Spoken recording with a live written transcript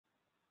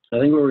I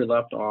think where we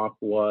left off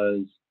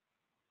was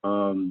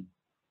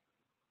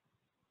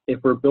if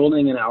we're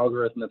building an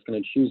algorithm that's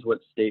going to choose what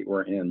state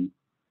we're in,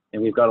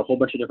 and we've got a whole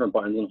bunch of different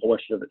buttons and a whole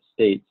bunch of different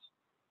states,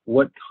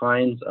 what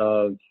kinds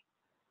of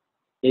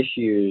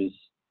issues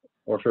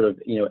or sort of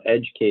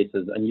edge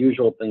cases,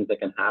 unusual things that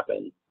can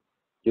happen,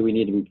 do we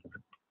need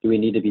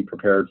to be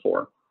prepared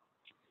for?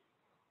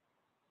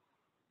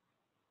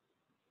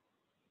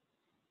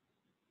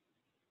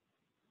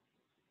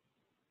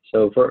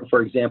 So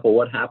for example,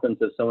 what happens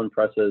if someone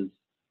presses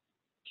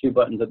 2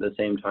 buttons at the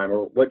same time,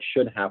 or what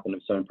should happen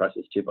if someone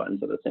presses 2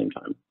 buttons at the same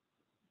time?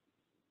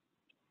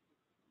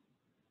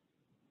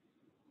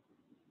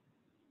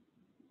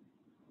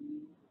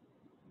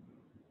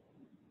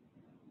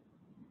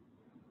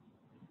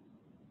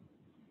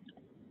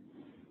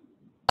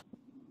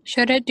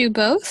 Should it do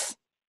both?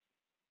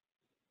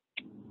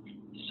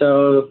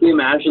 So if we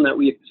imagine that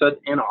so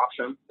that's an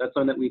option, that's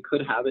something that we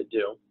could have it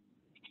do.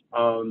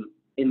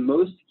 In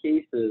most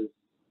cases,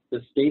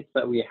 the states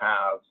that we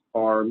have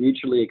are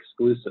mutually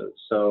exclusive.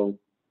 So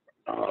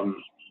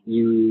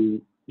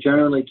you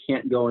generally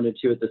can't go into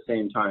 2 at the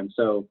same time.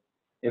 So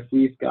if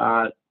we've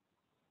got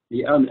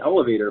an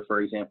elevator, for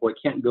example, it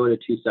can't go to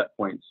 2 set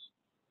points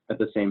at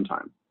the same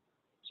time.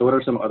 So what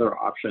are some other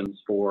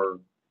options for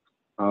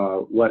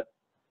what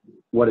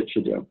it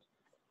should do?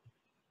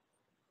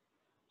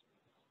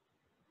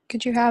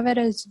 Could you have it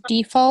as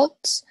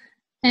defaults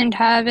and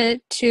have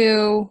it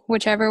to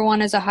whichever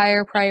one is a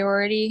higher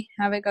priority,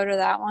 have it go to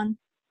that one?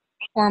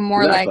 Or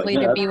more likely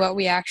to be what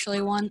we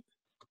actually want?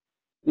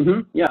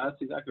 Yeah,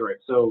 that's exactly right.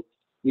 So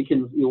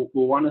we'll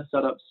want to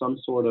set up some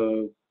sort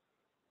of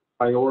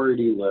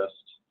priority list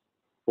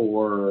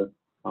for,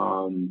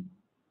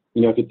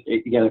 if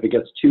it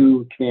gets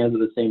 2 commands at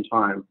the same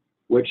time,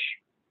 which,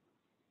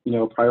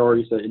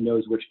 priority so it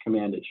knows which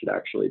command it should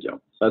actually do.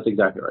 So that's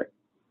exactly right.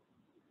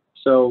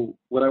 So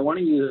what I want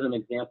to use as an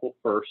example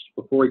first,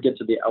 before we get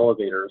to the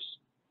elevator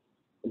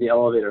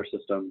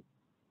system,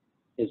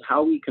 is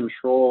how we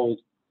controlled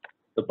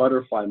the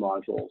butterfly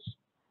modules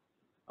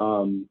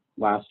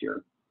last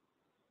year.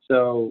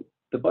 So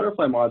the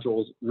butterfly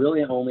modules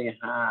really only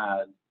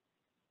had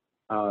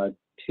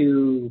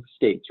 2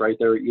 states, right?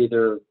 They're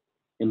either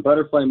in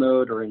butterfly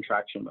mode or in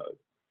traction mode.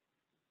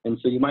 And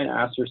so you might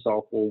ask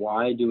yourself, well,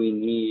 why do we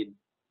need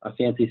a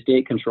fancy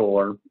state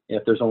controller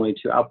if there's only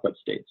 2 output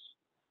states?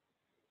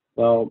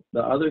 Well,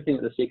 the other thing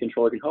that the state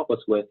controller can help us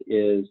with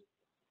is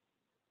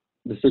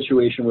the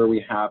situation where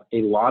we have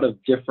a lot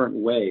of different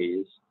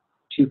ways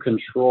to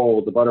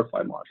control the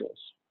butterfly modules.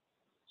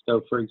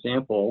 So for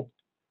example,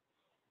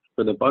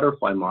 for the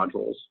butterfly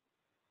modules,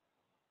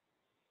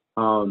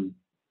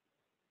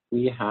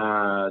 we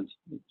had,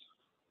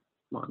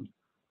 come on.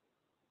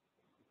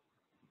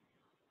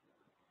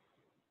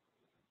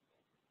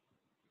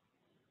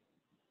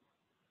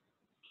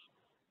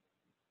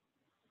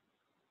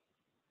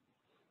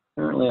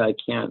 Apparently I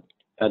can't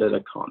edit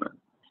a comment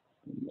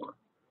anymore.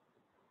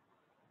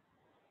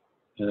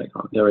 Edit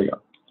comment, there we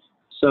go.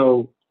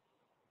 So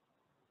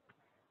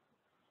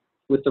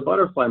with the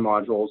butterfly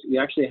modules, we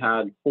actually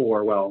had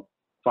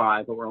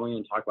 5, but we're only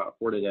going to talk about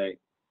 4 today,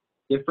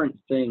 different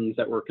things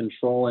that were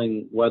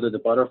controlling whether the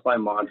butterfly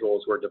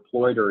modules were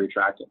deployed or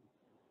retracted.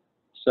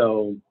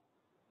 So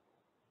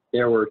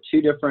there were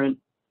 2 different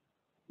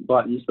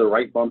buttons, the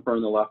right bumper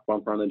and the left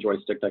bumper on the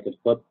joystick, that could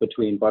flip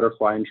between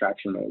butterfly and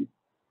traction mode.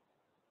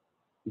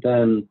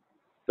 Then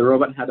the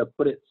robot had to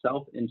put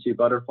itself into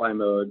butterfly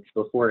mode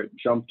before it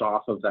jumped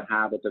off of the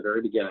hab at the very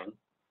beginning.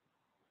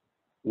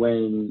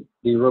 When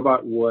the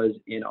robot was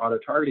in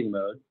auto-targeting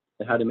mode,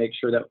 it had to make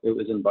sure that it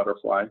was in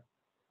butterfly.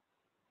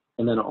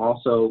 And then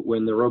also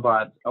when the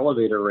robot's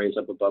elevator raised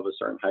up above a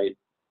certain height,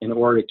 in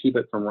order to keep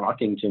it from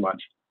rocking too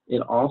much,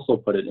 it also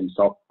put it in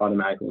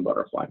automatically in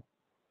butterfly.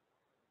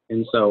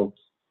 And so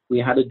we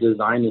had to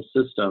design a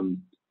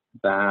system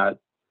that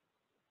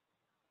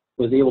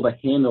was able to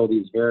handle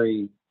these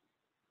very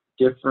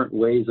different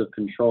ways of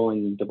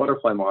controlling the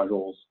butterfly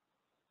modules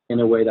in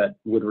a way that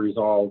would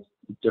resolve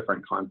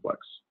different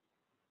conflicts.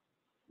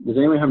 Does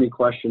anyone have any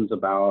questions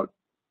about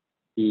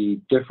the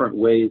different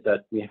ways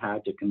that we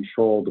had to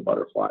control the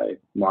butterfly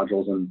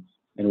modules and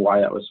why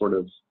that was sort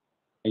of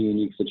a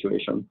unique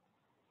situation?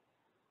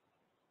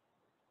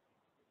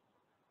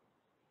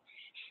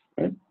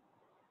 Okay.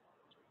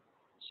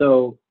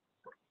 So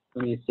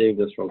let me save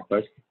this real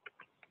quick.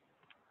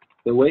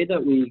 The way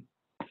that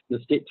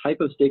the type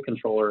of state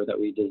controller that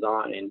we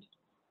designed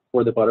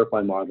for the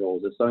butterfly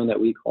modules is something that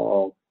we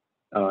call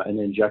an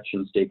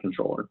injection state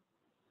controller.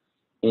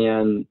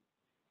 And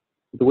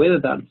the way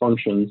that that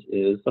functions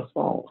is the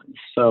following.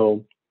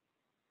 So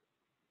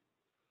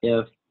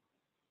if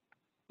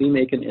we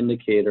make an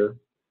indicator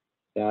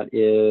that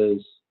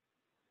is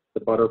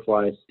the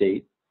butterfly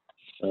state,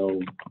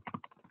 so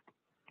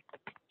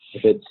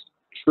if it's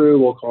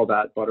true, we'll call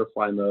that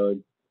butterfly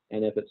mode,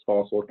 and if it's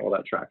false, we'll call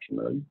that traction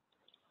mode.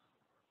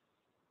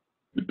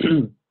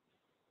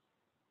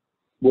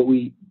 What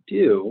we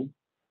do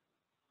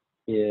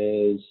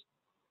is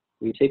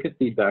we take a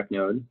feedback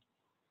node,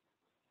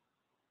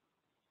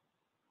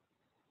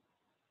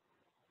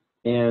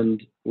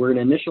 And we're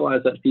going to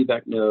initialize that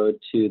feedback node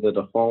to the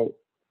default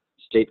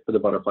state for the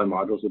butterfly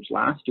modules, which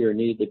last year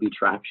needed to be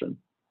traction.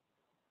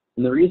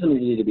 And the reason it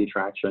needed to be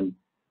traction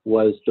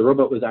was the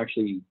robot was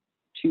actually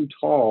too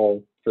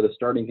tall for the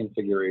starting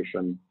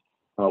configuration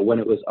when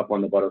it was up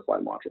on the butterfly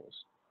modules.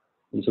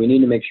 And so we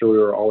need to make sure we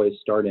were always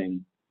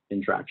starting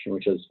in traction,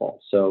 which is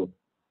false. So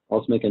I'll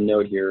just make a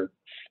note here.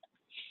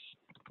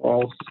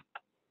 False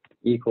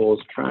equals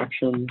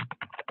traction,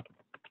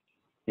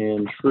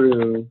 and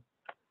true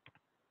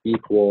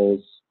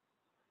equals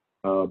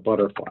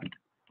butterfly.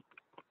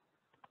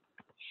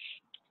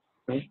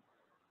 Okay.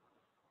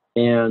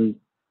 And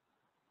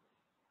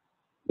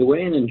the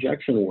way an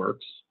injection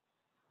works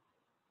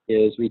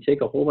is we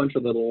take a whole bunch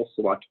of little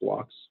select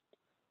blocks,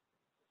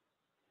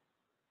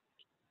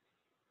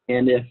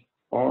 and if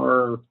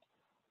our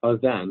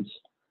event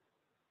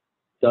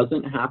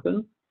doesn't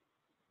happen,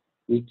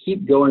 we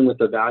keep going with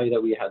the value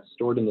that we had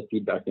stored in the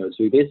feedback node.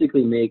 So we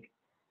basically make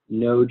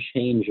no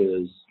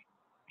changes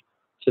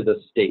to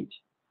the state.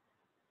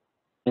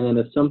 And then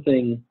if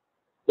something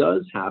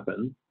does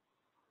happen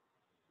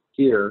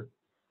here,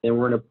 then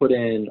we're going to put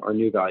in our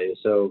new value.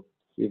 So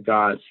we've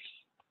got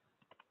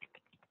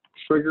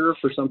trigger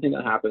for something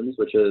that happens,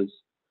 which is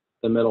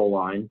the middle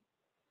line.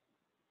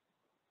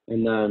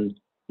 And then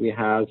we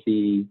have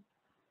the,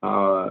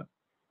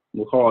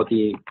 we'll call it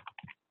the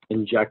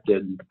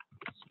injected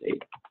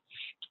state,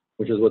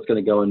 which is what's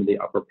going to go into the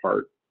upper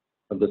part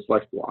of the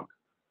select block.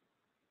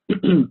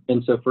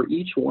 And so for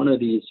each one of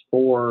these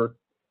 4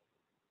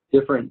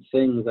 different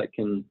things that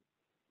can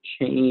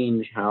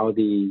change how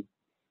the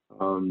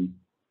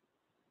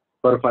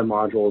butterfly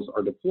modules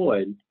are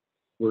deployed,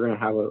 we're going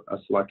to have a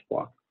select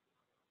block.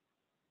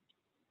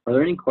 Are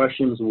there any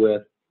questions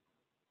with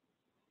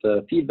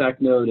the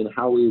feedback node and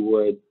how we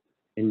would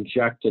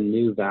inject a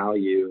new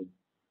value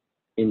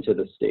into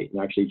the state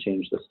and actually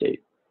change the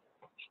state?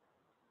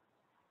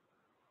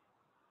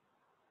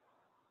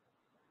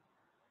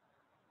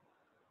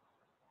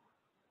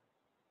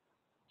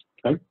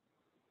 Okay.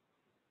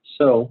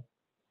 So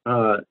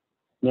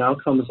now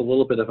comes a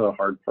little bit of a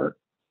hard part.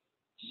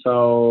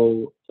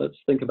 So let's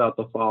think about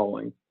the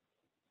following.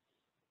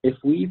 If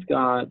we've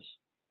got,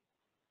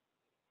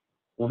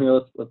 well,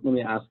 here, let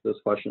me ask this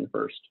question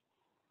first.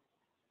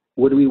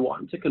 Would we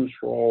want to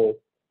control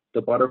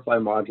the butterfly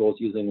modules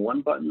using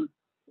 1 button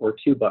or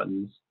 2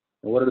 buttons?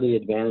 And what are the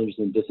advantages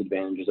and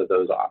disadvantages of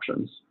those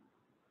options?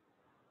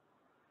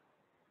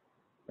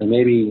 And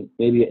maybe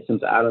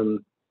since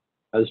Adam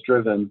has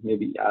driven,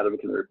 maybe Adam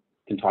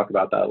can talk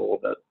about that a little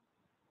bit.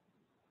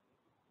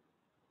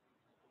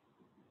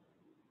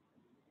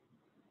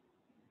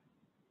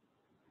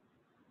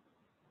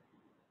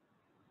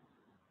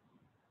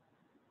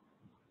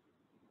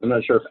 I'm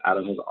not sure if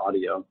Adam has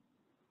audio.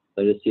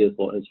 I just see his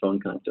phone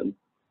connected.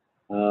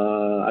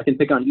 I can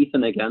pick on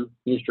Ethan again.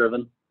 He's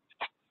driven.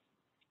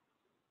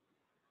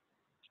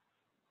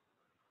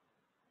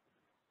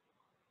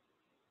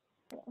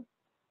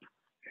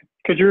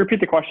 Could you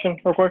repeat the question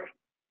real quick?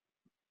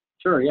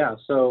 Sure, yeah.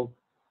 So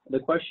the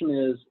question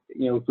is,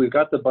 if we've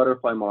got the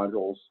butterfly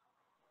modules,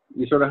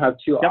 you sort of have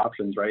 2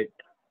 options, right?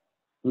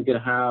 We can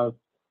have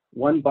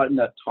 1 button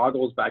that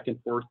toggles back and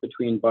forth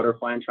between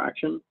butterfly and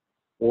traction,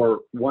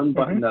 or 1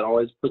 button that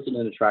always puts it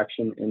into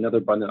traction, and another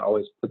button that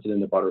always puts it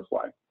into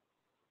butterfly.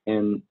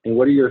 And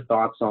what are your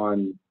thoughts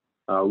on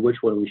which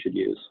one we should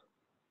use?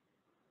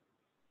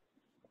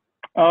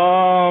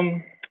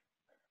 I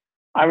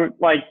would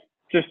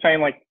just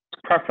saying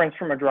preference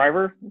from a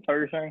driver. Is that what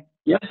you're saying?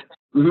 Yes.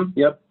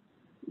 Yep.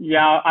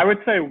 Yeah, I would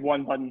say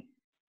 1 button.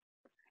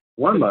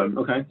 1 button.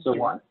 Okay. So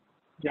why?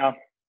 Yeah.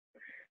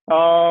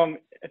 I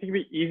think it'd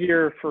be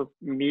easier for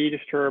me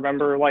just to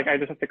remember. I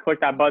just have to click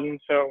that button,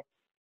 so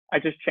I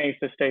just changed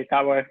the state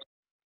that way.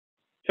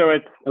 So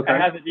it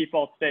has a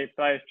default state,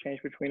 but I just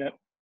changed between it.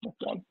 That's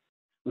 1.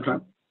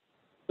 Okay.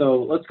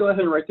 So let's go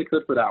ahead and write the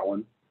code for that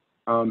one.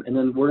 And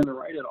then we're going to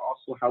write it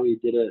also how we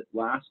did it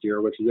last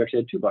year, which we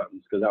actually had 2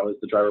 buttons because that was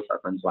the driver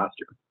preference last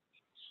year.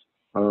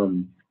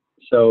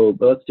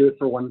 But let's do it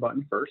for 1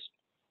 button first.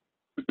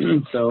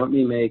 So let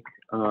me make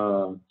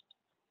a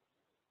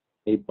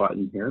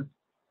button here.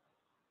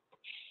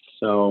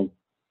 So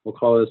we'll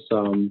call this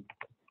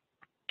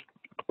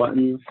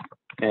button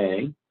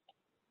A.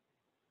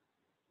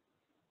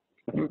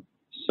 Okay.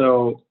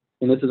 So,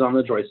 and this is on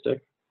the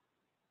joystick.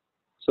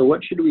 So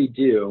what should we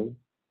do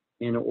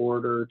in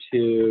order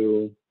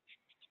to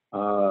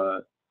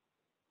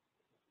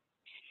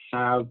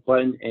have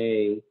button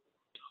A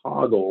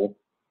toggle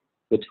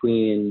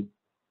between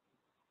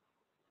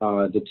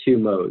the 2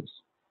 modes?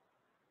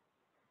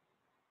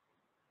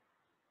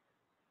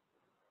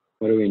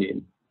 What do we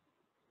need?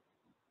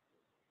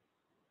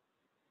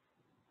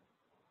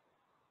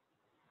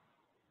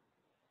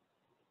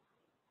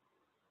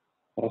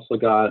 Also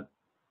got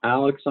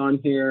Alex on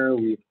here.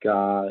 We've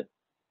got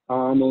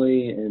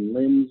Amelie and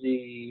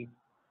Lindsay.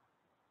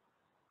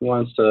 Who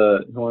wants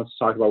to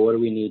talk about what do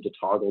we need to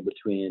toggle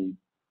between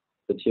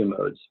the 2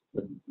 modes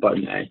with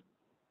button A?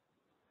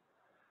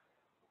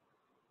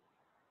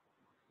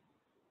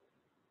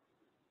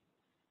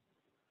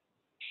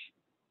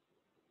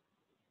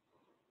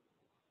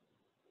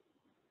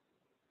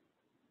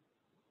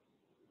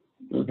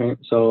 Okay,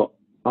 so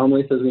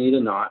Amelie says we need a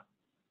not.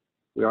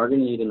 We are going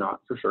to need a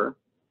not for sure.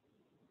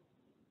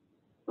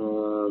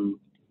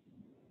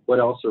 What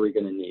else are we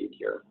going to need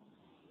here?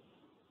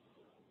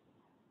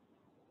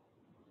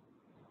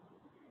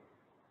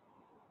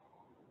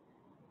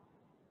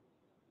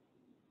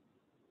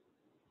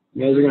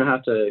 You guys are going to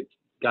have to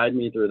guide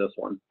me through this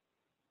one.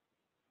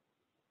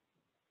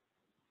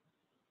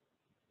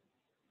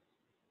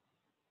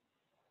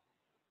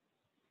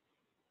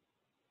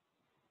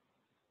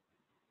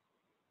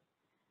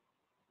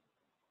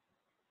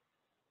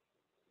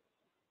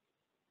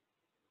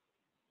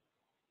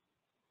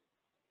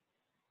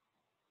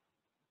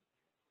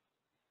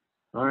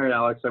 All right,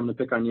 Alex, I'm going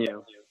to pick on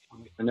you.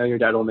 I know your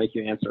dad will make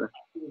you answer.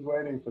 I was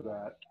waiting for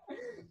that.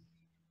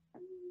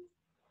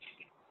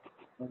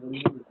 Do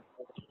we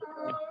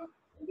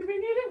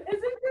need it?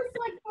 Isn't this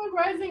like a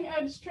rising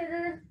edge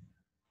trigger?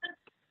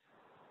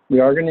 We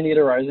are going to need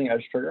a rising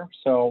edge trigger.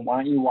 So why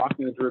don't you walk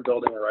me through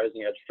building a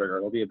rising edge trigger?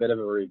 It'll be a bit of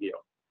a review.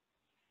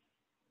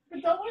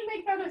 But don't we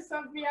make that a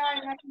sub VI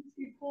and that can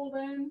be pulled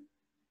in?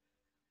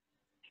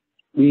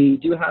 We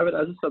do have it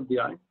as a sub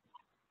VI.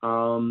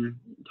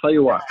 Tell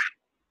you what,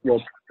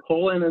 we'll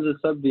pull in as a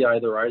sub VI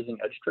the rising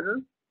edge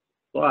trigger,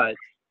 but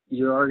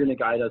you are going to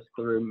guide us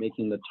through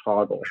making the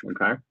toggle,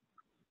 okay?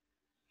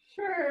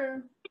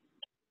 Sure.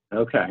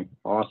 Okay,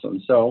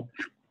 awesome. So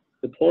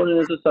to pull it in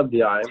as a sub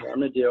VI, what I'm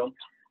going to do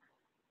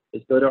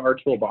is go to our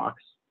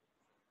toolbox.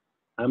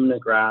 I'm going to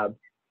grab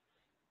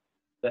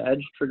the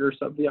edge trigger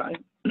sub VI.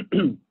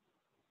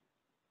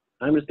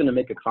 I'm just going to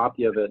make a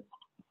copy of it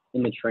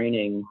in the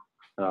training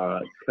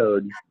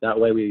code. That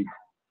way we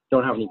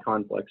don't have any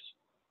conflicts.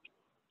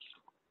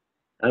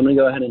 I'm going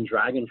to go ahead and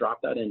drag and drop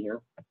that in here.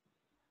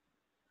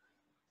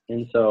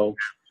 And so,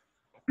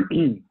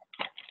 excuse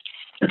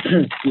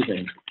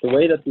me, the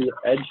way that the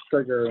edge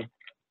trigger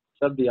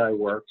sub VI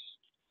works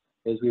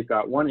is we've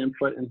got one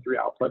input and three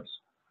outputs.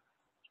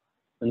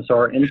 And so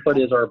our input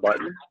is our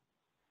button.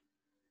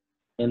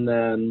 And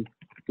then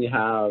we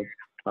have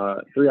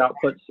three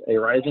outputs, a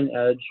rising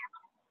edge,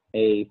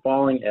 a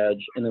falling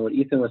edge, and then what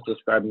Ethan was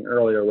describing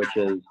earlier, which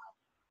is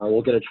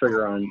we'll get a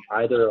trigger on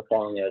either a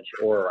falling edge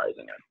or a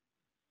rising edge.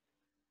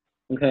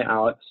 Okay,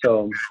 Alex,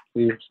 so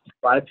we've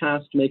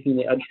bypassed making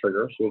the edge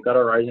trigger, so we've got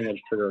our rising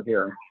edge trigger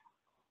here.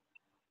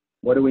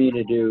 What do we need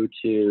to do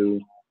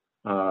to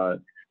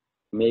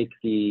make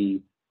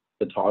the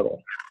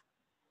toggle?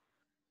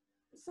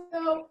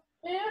 So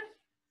if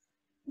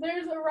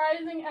there's a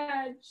rising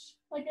edge,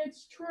 like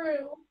it's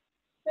true,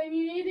 then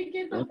you need to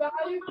get the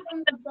value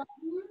from the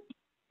button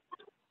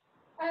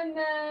and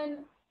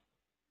then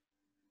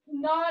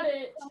knot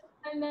it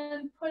and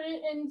then put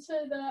it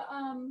into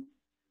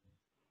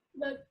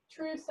the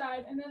true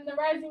side, and then the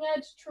rising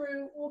edge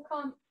true will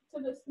come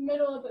to this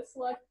middle of the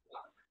select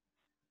block.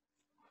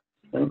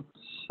 Okay.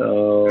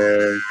 So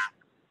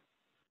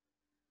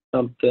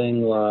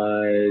something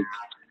like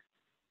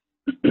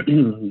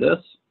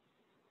this.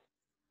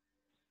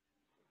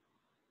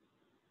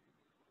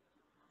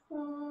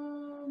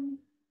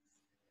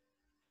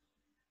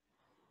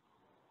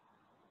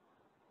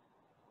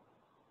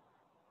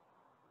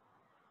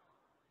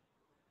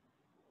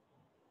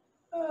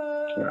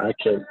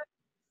 Actually,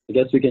 I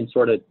guess we can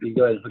sort of, you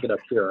go ahead and hook it up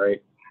here,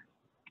 right?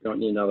 You don't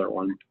need another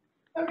one.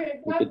 Okay,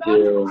 we could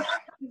do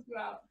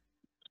about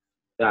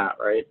that,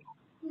 right?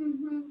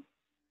 Mm-hmm.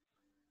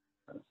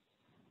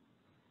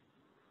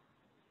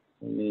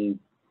 Let me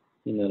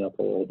clean that up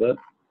a little bit.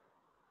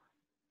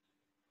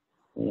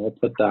 And I'll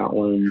put that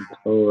one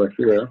over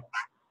here.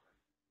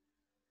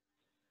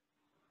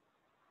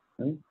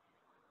 Okay.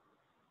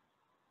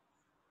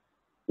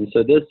 And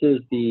so this is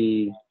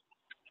the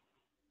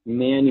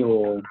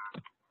manual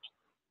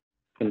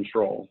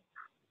control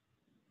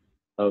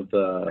of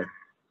the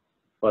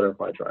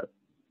butterfly drive.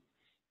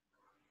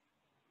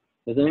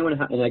 Does anyone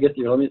have, and I guess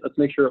let's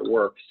make sure it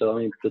works. So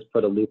let me just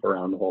put a loop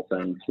around the whole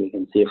thing so we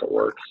can see if it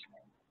works.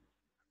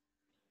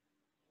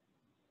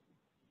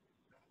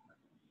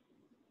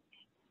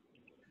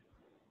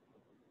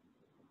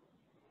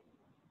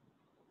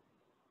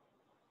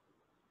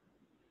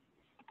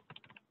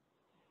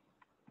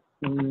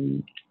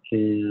 And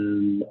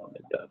I'll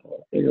make that a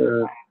little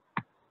bigger.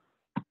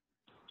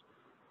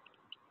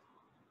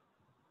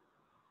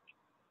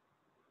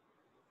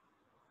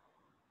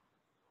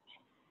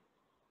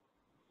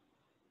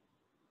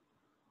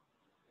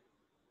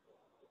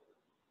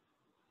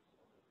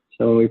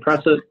 So when we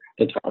press it,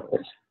 it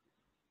toggles.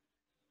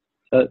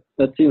 That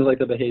seems like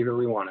the behavior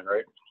we wanted,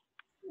 right?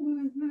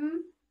 Mm-hmm.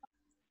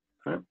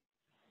 Okay.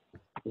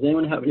 Does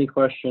anyone have any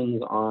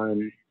questions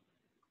on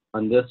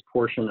this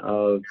portion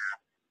of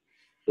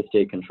the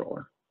state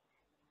controller?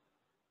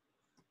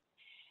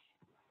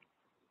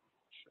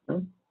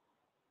 Okay.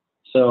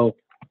 So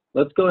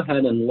let's go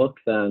ahead and look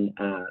then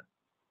at,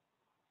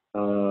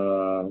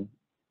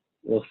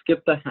 we'll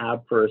skip the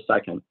HAB for a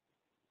second.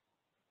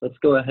 Let's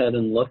go ahead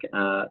and look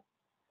at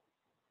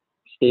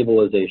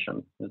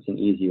stabilization. That's an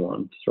easy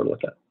one to sort of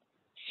look at.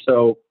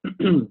 So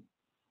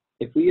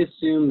if we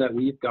assume that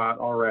we've got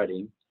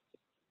already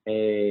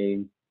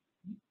a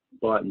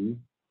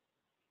button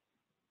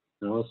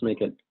Now let's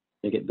make it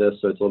this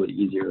so it's a little bit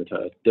easier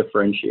to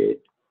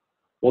differentiate.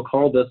 We'll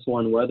call this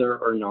one whether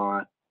or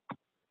not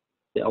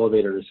the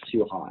elevator is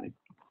too high.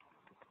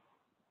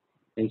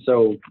 And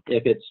so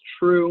if it's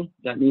true,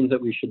 that means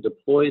that we should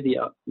deploy the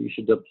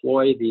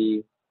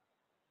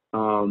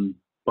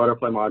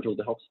butterfly module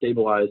to help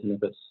stabilize. And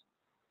if it's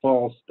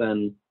false,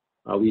 then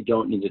we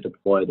don't need to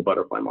deploy the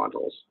butterfly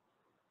modules.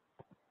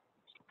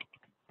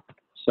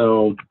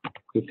 So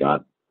we've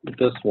got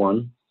this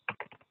one.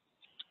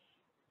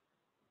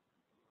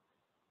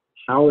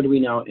 How would we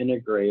now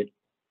integrate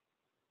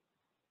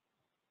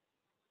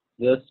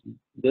this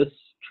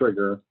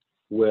trigger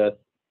with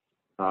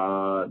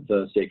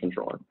the state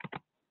controller?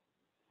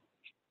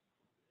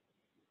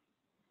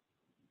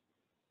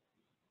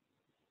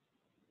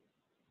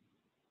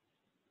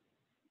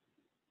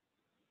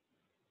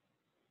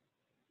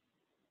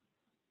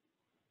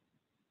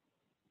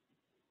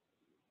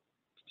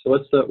 So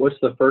what's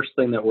the first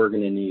thing that we're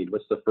going to need?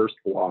 What's the first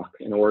block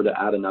in order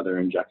to add another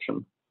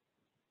injection?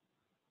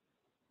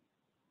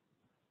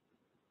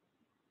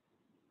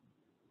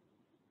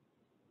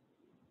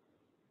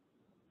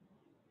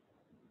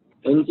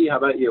 Lindsay, how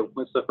about you?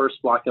 What's the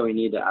first block that we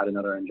need to add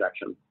another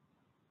injection?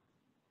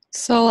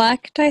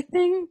 Select, I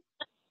think.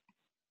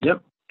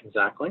 Yep,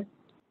 exactly.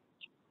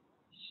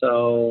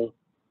 So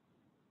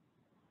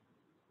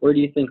where do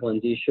you think,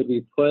 Lindsay? Should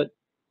we put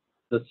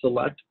the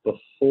select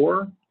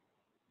before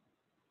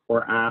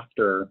or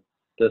after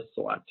this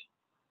select?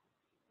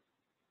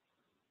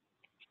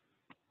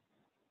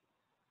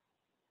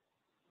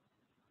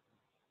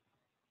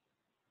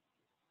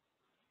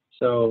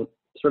 So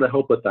sort of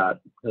help with that.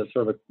 That's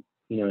sort of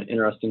an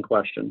interesting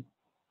question.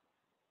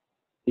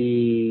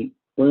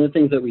 One of the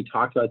things that we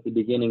talked about at the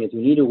beginning is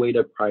we need a way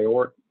to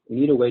prioritize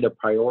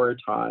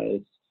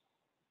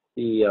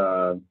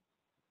the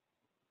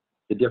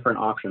different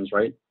options,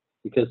 right?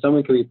 Because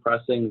someone could be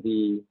pressing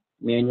the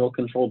manual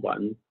control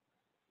button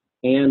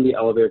and the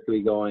elevator could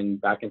be going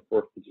back and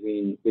forth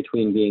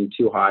between being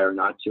too high or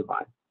not too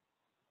high.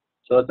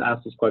 So let's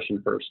ask this question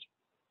first.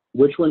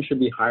 Which one should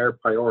be higher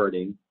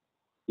priority,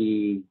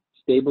 the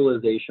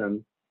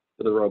stabilization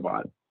for the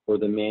robot or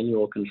the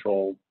manual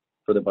control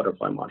for the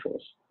butterfly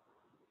modules?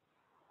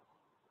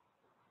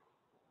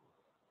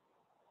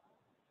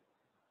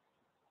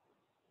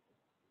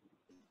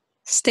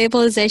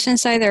 Stabilization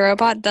so the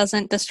robot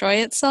doesn't destroy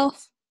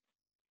itself.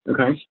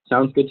 Okay,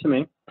 sounds good to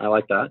me. I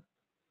like that.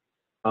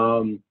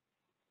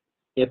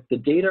 If the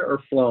data are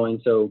flowing,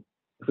 so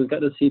if we've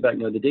got the feedback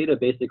node, the data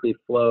basically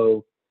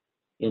flow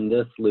in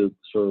this loop.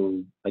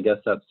 So I guess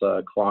that's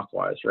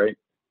clockwise, right?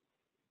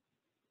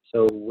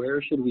 So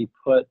where should we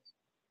put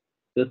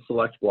this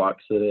select block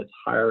so that it's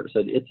higher,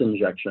 so that its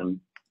injection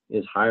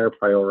is higher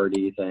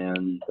priority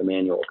than the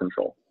manual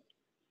control?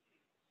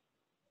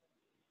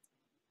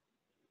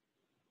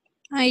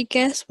 I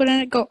guess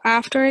wouldn't it go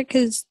after it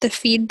because the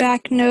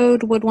feedback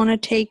node would want to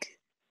take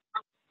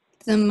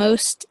the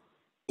most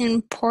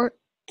important?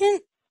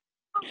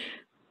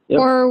 Yep.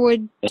 Or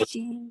would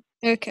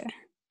okay.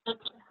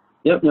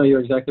 Yep, no, you're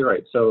exactly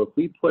right. So if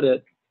we put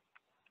it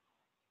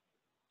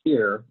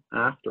here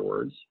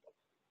afterwards,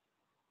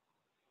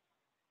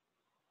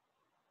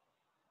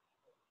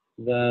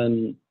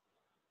 then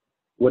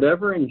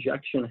whatever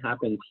injection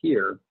happens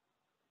here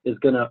is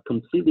going to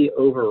completely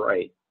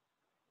overwrite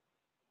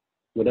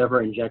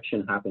whatever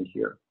injection happened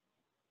here.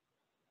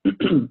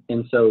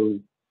 And so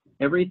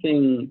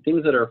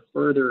things that are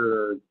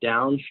further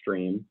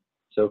downstream,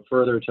 so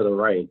further to the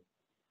right,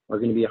 are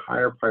going to be a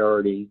higher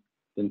priority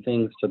than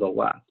things to the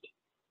left.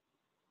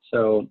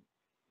 So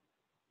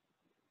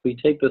if we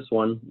take this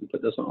one, we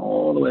put this one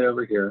all the way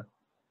over here.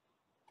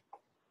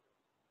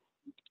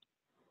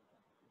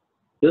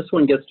 This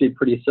one gets to be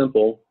pretty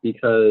simple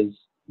because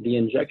the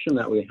injection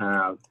that we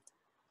have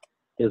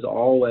is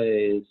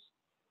always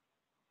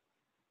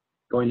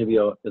going to be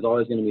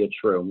a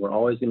true. We're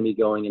always going to be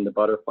going into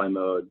butterfly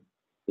mode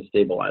to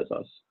stabilize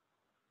us.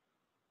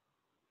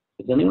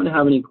 Does anyone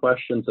have any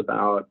questions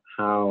about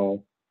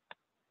how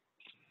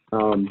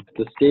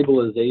the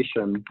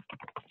stabilization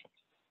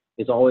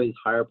is always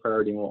higher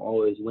priority and will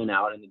always win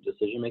out in the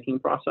decision-making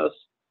process,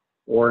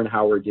 or in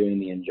how we're doing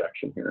the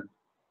injection here?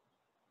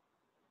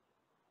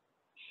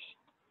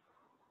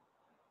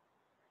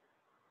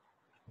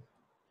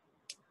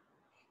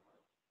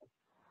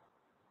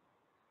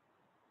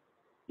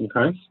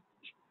 Okay,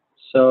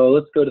 so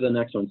let's go to the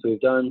next one. So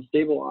we've done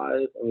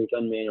stabilize and we've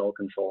done manual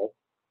control.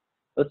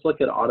 Let's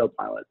look at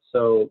autopilot.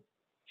 So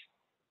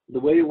the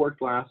way it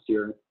worked last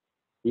year,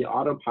 the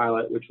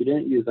autopilot, which we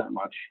didn't use that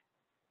much,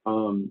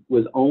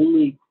 was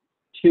only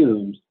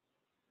tuned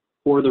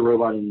for the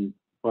robot in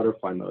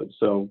butterfly mode.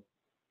 So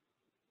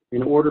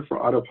in order for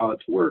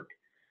autopilot to work,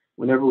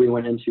 whenever we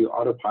went into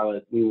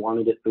autopilot, we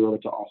wanted the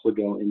robot to also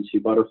go into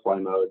butterfly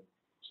mode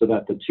so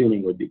that the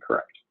tuning would be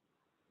correct.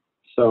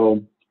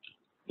 So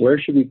where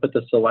should we put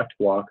the select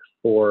block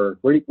for,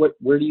 where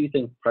do you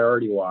think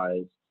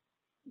priority-wise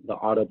the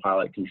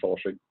autopilot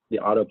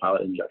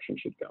injection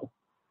should go?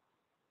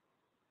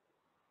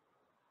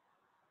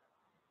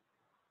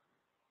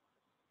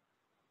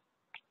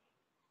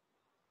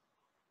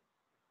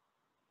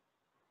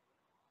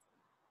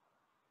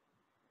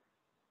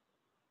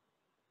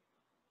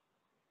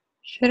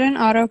 Shouldn't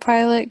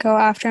autopilot go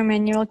after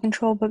manual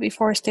control but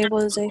before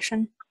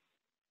stabilization?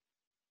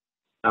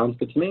 Sounds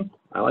good to me.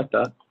 I like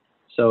that.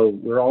 So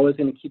we're always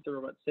going to keep the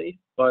robot safe,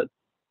 but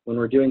when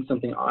we're doing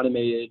something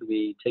automated,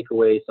 we take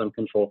away some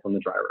control from the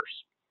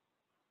drivers.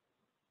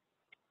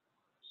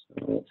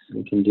 So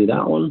we can do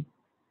that one.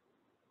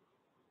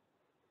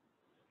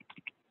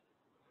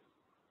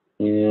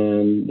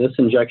 And this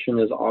injection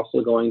is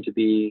also going to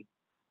be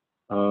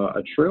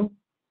a true.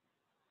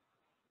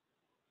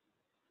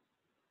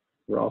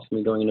 We're also going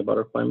to be going into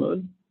butterfly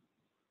mode.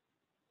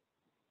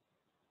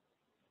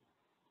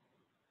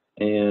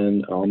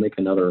 And I'll make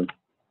another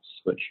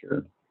switch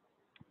here.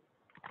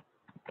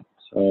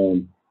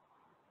 So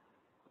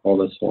call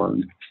this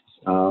one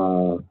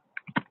auto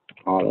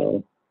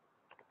pilot.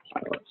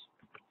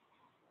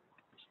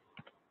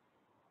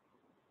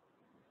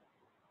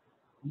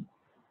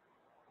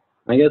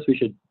 I guess we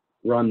should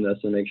run this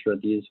and make sure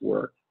that these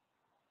work.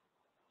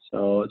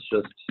 So let's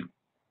just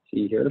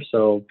see here.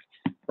 So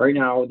right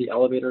now the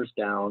elevator's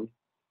down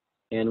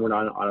and we're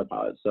not in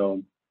autopilot.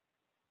 So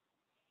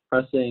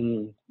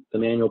pressing the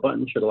manual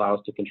button should allow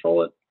us to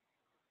control it.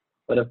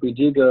 But if we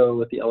do go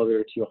with the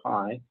elevator too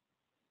high,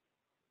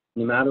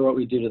 no matter what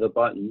we do to the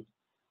button,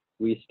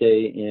 we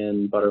stay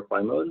in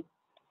butterfly mode.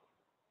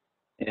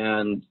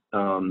 And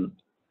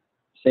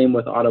same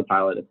with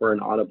autopilot. If we're in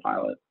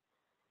autopilot,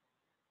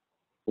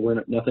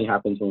 nothing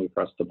happens when we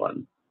press the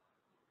button.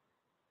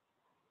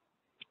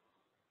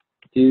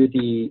 Do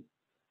the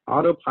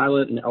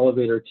autopilot and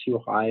elevator too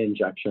high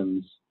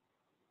injections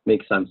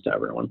make sense to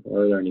everyone?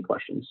 Or are there any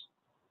questions?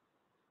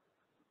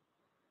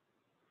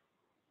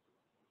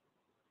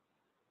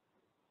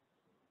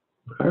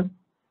 Okay.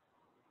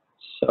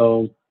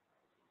 So, let's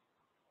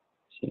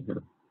see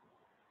here.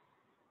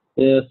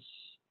 This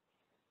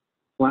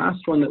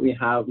last one that we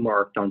have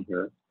marked on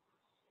here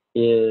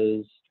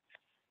is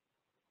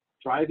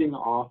driving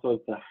off of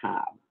the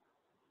hab.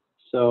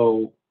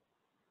 So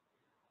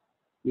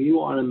we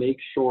want to make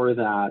sure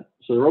that,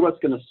 so the robot's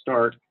going to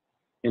start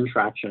in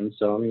traction.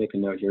 So let me make a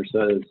note here.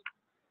 So it is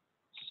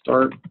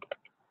start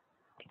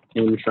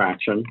in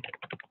traction.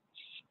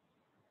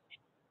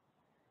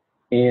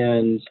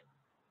 And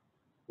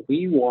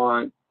we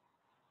want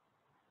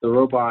the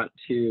robot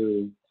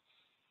to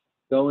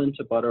go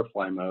into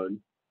butterfly mode.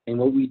 And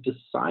what we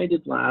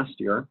decided last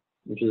year,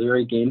 which is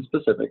very game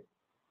specific,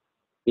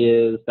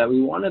 is that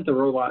we wanted the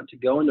robot to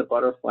go into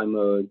butterfly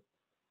mode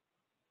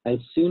as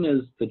soon as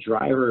the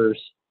drivers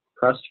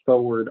pressed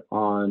forward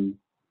on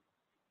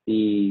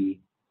the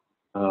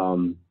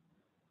joysticks.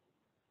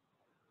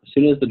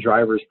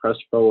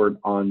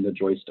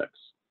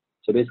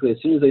 So basically, as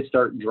soon as they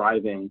start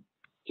driving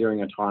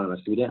during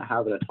autonomous, we didn't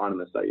have an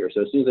autonomous that year.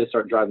 So as soon as they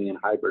start driving in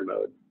hybrid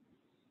mode,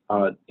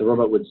 the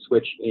robot would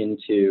switch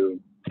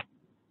into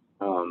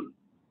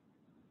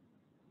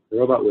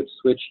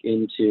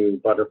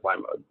butterfly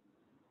mode.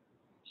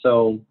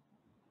 So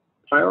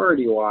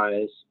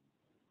priority-wise,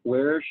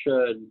 where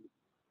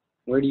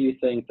do you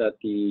think that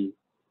the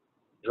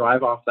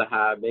drive off the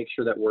hab, make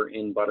sure that we're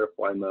in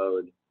butterfly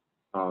mode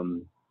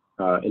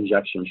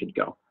injection should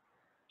go?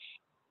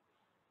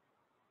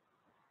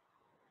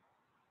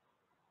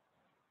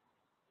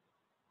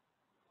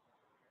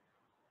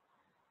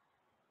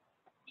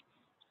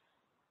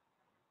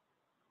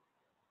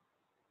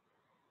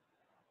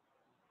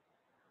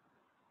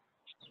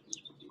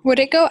 Would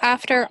it go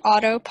after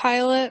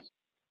autopilot?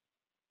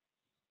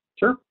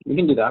 Sure, you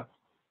can do that.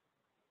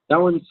 That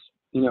one's,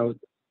 you know,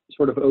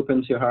 sort of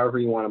open to however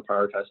you want to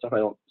prioritize stuff. I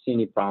don't see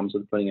any problems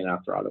with putting it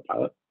after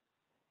autopilot.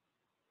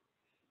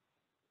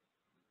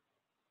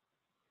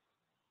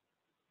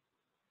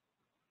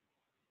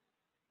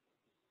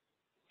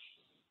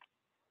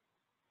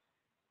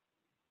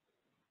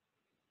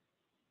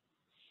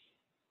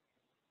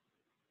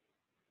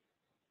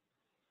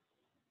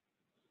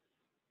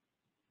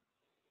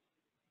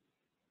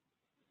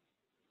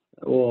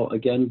 It will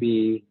again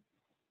be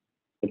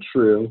a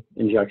true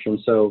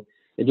injection. So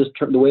it just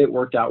the way it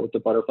worked out with the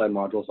butterfly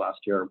modules last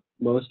year,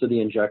 most of the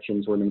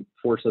injections were to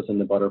force us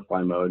into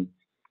butterfly mode,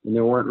 and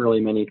there weren't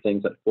really many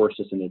things that forced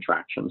us into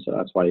traction. So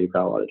that's why you've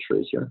got a lot of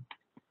trues here.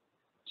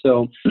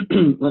 So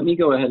let me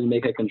go ahead and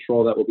make a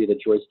control that will be the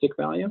joystick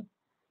value.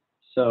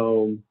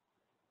 So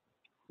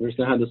we're just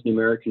going to have this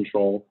numeric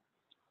control,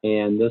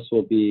 and this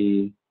will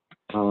be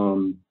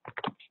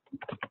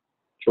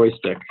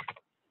joystick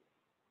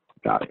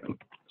value.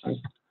 Okay.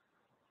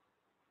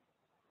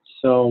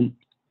 So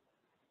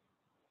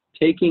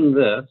taking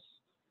this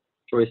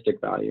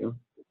joystick value,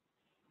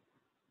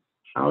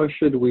 how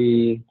should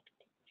we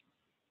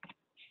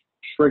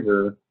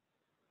trigger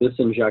this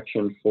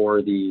injection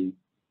for the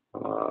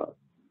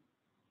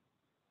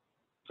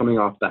coming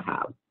off the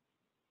hab?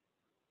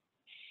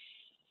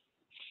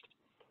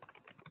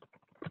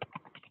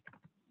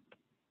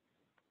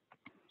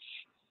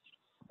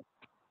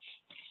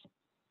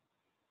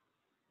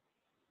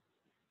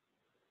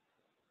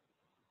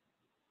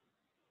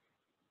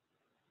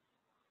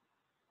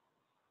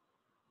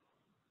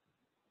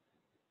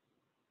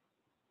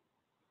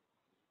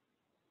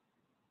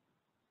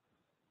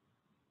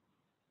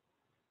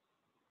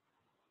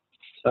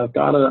 So I've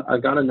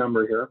got a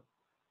number here,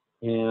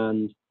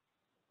 and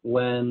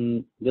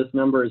when this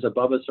number is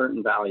above a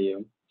certain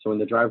value, so when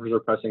the drivers are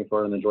pressing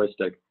forward on the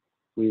joystick,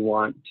 we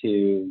want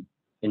to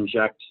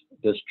inject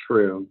this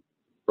true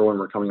for when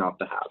we're coming off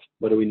the half.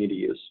 What do we need to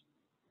use?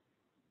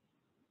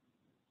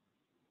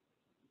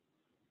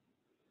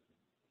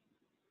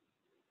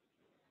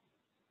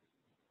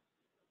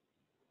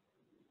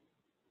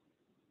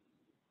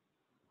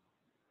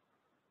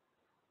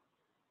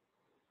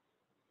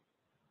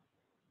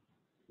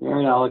 All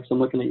right, Alex, I'm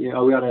looking at you.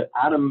 Oh, we got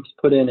Adam's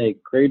put in a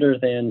greater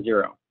than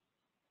 0.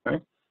 All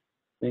right,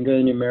 then go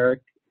to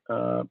numeric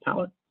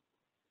palette.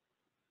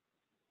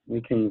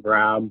 We can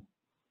grab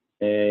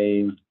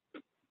a,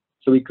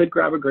 so we could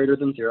grab a greater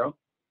than 0.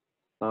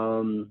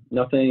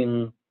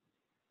 Nothing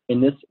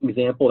in this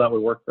example that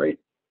would work great.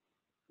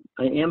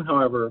 I am,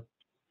 however,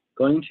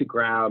 going to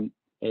grab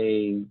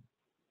a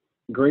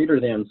greater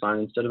than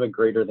sign instead of a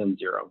greater than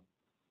 0.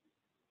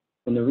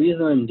 And the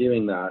reason I'm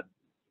doing that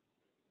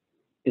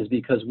is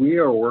because we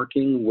are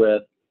working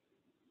with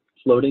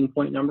floating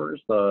point numbers,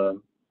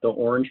 the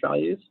orange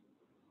values.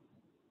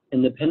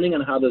 And depending on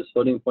how those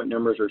floating point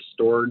numbers are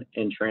stored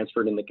and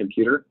transferred in the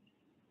computer,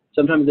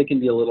 sometimes they can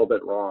be a little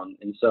bit wrong.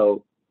 And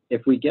so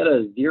if we get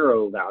a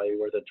 0 value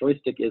where the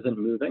joystick isn't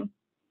moving,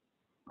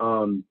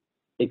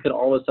 it could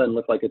all of a sudden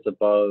look like it's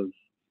above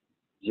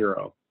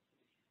 0.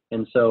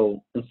 And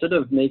so instead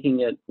of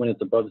making it when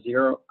it's above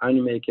 0, I'm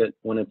going to make it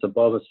when it's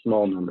above a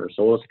small number.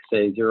 So we'll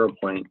say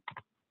 0.01,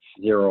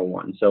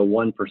 so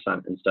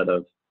 1% instead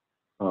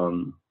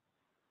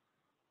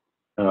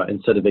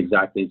of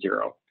exactly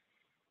 0.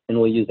 And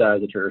we'll use that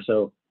as a trigger.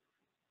 So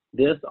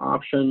this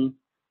option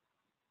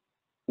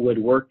would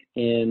work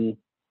in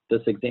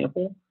this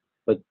example,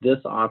 but this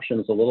option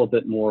is a little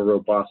bit more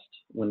robust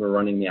when we're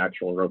running the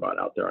actual robot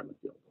out there on the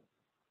field.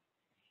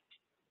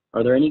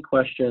 Are there any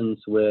questions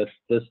with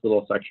this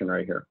little section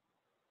right here?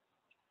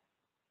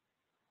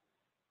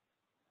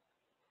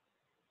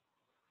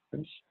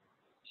 So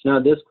now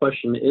this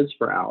question is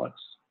for Alex.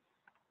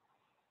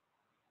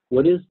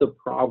 What is the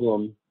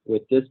problem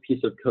with this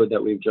piece of code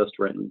that we've just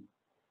written?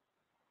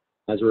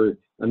 As we're,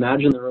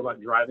 imagine the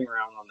robot driving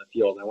around on the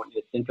field. I want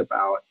you to think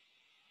about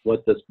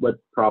what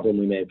problem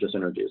we may have just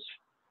introduced.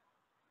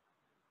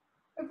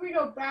 If we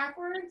go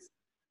backwards.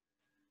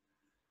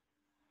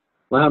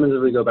 What happens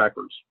if we go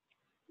backwards?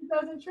 It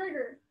doesn't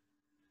trigger.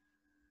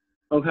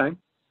 Okay.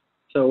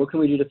 So what can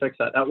we do to fix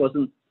that? That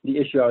wasn't the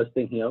issue I was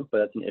thinking of, but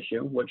that's an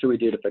issue. What should we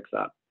do to fix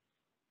that?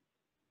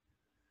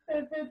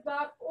 If it's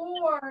that,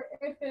 or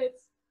if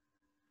it's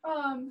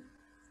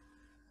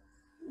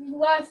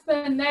less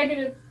than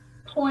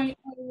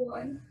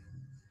 -0.1.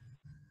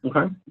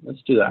 Okay,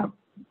 let's do that.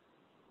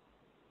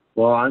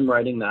 While I'm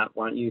writing that,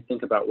 why don't you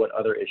think about what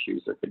other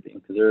issues there could be?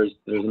 Because there's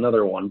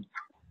another one.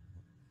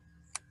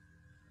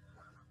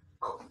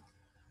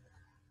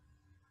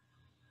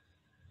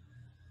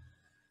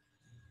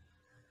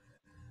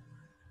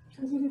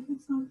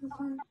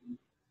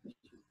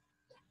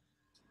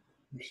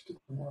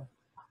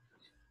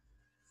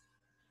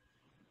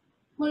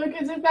 Look,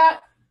 isn't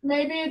that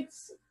maybe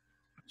it's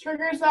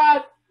triggers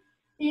that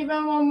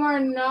even when we're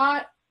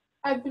not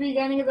at the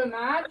beginning of the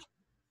match?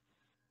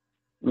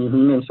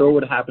 And so what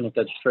would happen if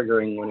that's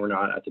triggering when we're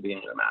not at the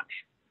beginning of the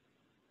match?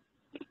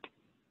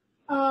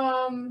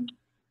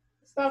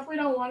 Stuff we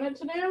don't want it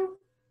to do.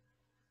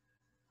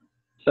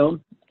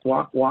 So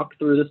walk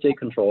through the state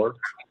controller.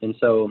 And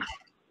so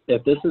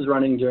if this is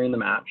running during the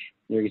match,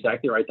 you're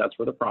exactly right, that's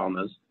where the problem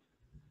is.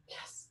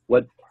 Yes.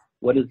 What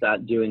is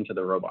that doing to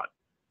the robot?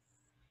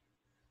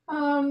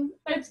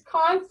 It's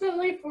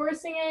constantly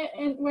forcing it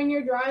in, when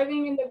you're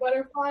driving into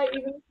butterfly,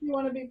 even if you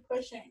want to be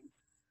pushing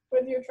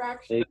with your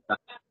traction.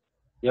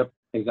 Yep,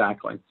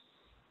 exactly.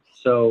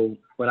 So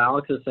what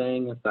Alex is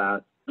saying is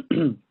that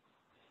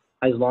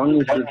as long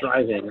as you're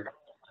driving,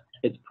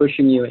 it's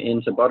pushing you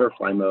into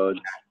butterfly mode,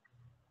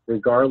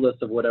 regardless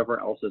of whatever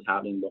else is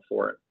happening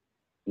before it.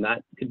 And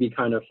that could be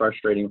kind of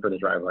frustrating for the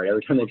driver, right?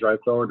 Every time they drive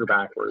forward or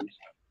backwards,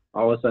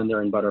 all of a sudden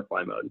they're in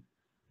butterfly mode.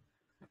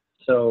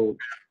 So,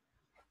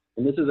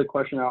 and this is a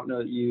question I don't know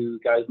that you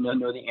guys don't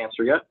know the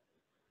answer yet,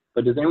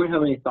 but does anyone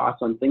have any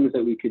thoughts on things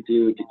that we could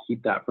do to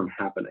keep that from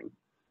happening?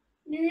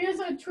 You use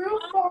a true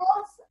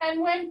false,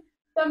 and when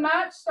the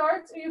match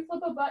starts, you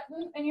flip a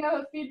button and you have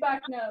a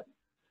feedback node.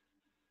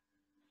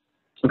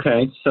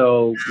 Okay,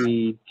 so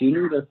we do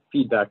need a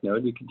feedback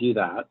node. We could do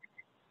that.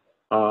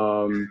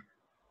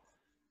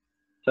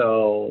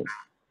 So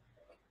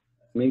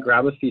let me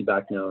grab a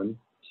feedback node.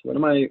 So what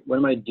am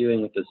I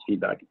doing with this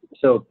feedback?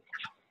 So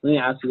let me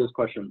ask you this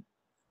question.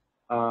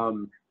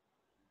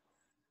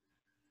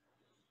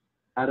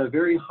 At a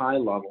very high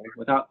level,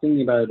 without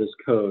thinking about it as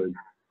code,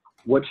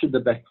 what should the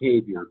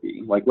behavior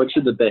be? Like, what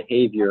should the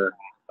behavior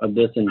of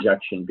this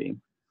injection be?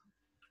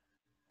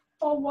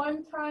 A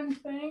one-time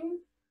thing.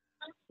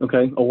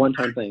 Okay, a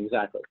one-time thing,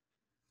 exactly.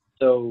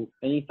 So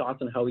any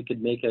thoughts on how we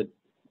could make it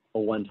a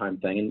one-time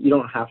thing? And you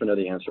don't have to know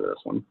the answer to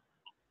this one.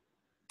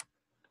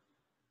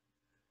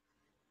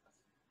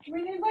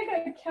 We need like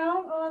a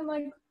count on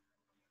like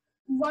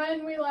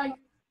when we like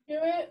do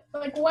it,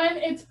 like when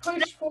it's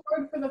pushed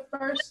forward for the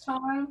first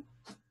time,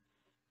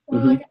 or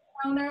like a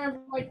counter,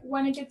 like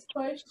when it gets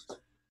pushed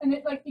and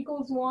it like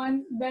equals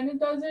 1, then it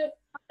does it,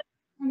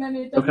 and then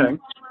it doesn't. Okay.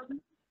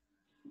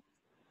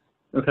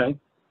 Okay.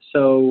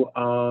 So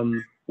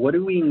what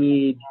do we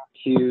need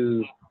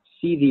to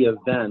see the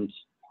event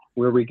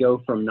where we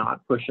go from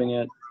not pushing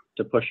it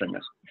to pushing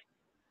it?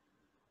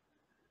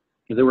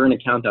 Because we're going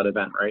to count that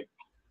event, right?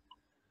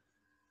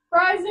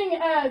 Rising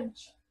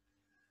edge.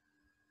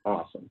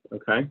 Awesome.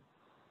 Okay.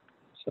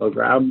 So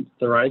grab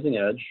the rising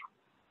edge,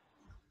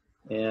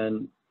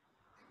 and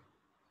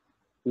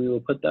we will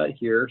put that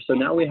here. So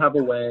now we have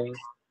a way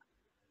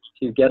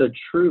to get a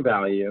true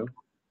value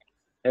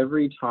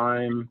every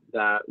time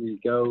that we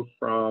go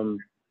from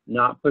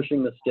not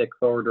pushing the stick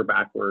forward or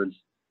backwards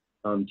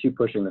to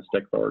pushing the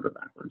stick forward or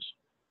backwards.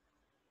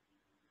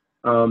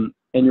 And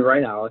you're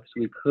right, Alex,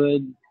 we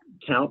could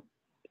count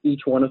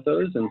each one of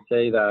those and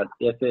say that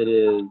if it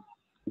is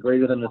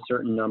greater than a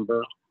certain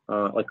number,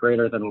 like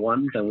greater than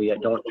 1, then we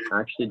don't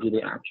actually do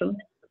the action.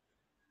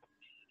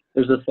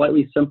 There's a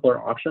slightly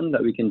simpler option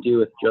that we can do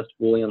with just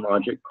Boolean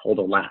logic called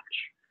a latch.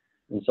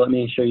 And so let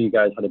me show you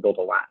guys how to build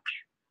a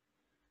latch.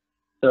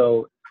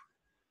 So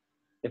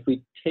if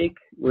we take,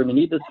 we're going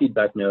to need this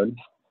feedback node,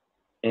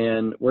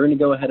 and we're going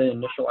to go ahead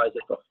and initialize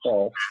it to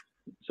false.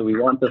 So we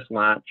want this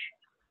latch.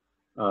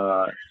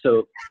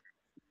 So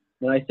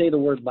when I say the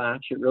word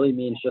latch, it really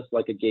means just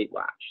like a gate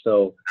latch.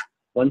 So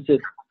once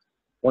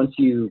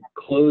you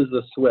close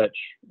the switch,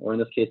 or in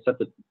this case, set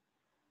the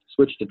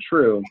switch to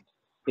true,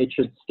 it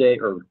should stay,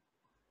 or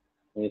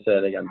let me say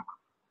it again.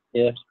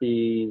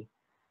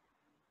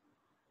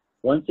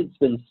 Once it's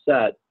been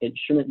set, it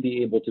shouldn't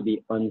be able to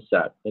be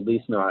unset, at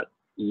least not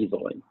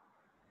easily.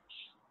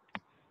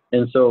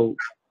 And so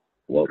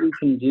what we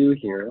can do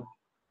here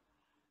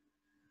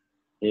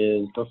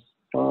is the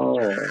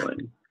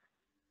following.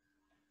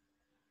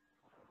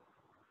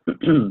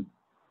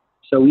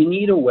 So we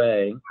need a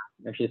way,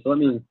 actually, so let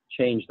me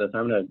change this.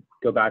 I'm going to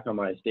go back on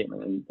my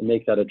statement and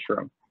make that a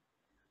true.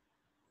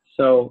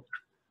 So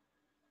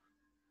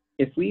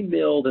if we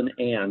build an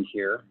and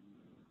here,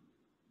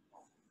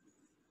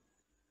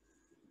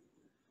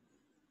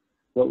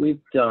 what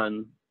we've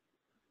done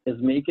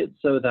is make it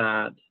so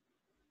that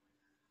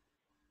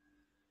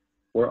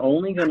we're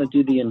only going to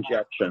do the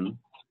injection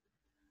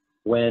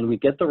when we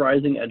get the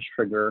rising edge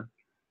trigger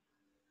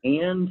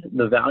and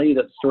the value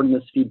that's stored in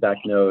this feedback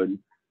node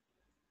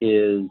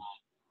is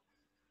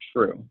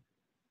true.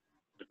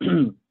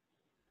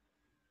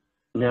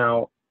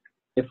 Now,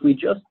 if we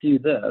just do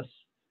this,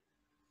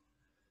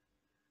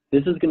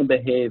 this is going to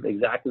behave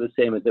exactly the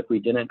same as if we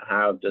didn't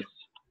have this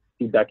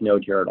feedback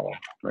node here at all,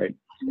 right?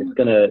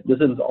 This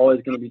is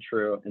always going to be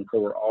true, and so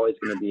we're always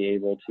going to be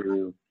able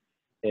to,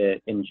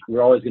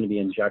 we're always going to be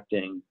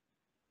injecting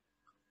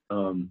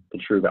the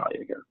true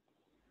value here.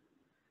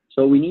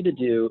 So what we need to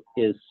do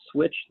is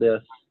switch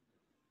this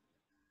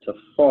to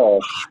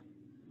false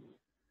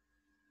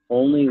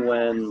only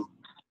when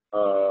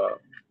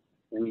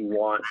we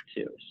want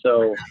to.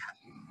 So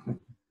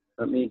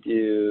let me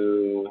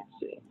do, let's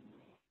see,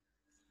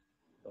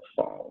 the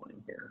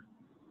following here.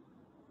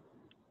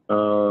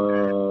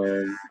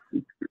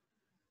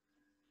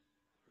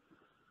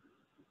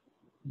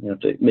 You have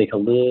to make a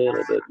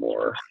little bit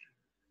more.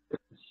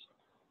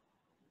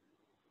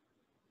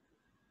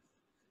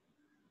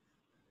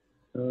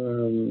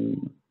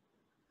 It's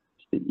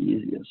the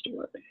easiest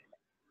way.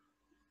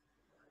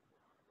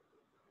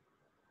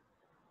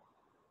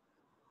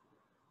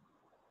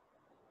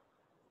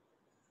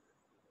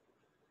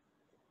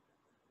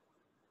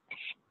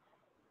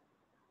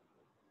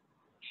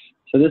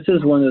 So this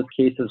is one of those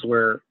cases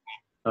where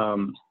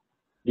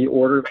the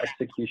order of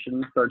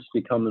execution starts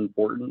to become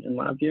important in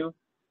LabVIEW.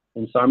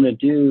 And so I'm going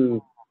to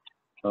do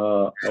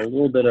a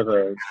little bit of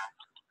a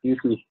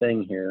goofy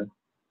thing here.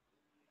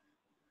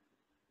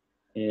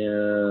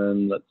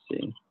 And let's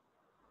see.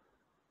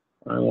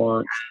 I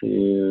want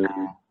to,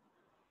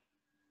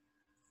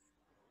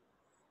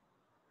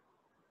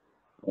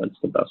 what's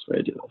the best way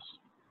to do this?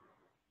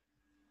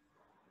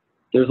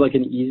 There's like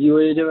an easy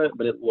way to do it,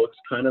 but it looks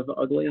kind of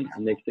ugly and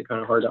makes it kind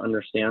of hard to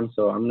understand.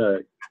 So I'm going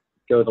to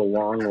go the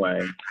long way.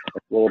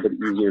 It's a little bit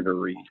easier to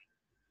read.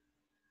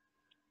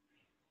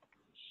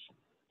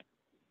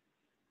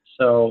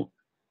 So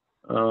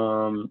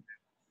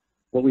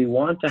what we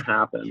want to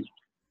happen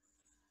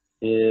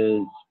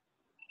is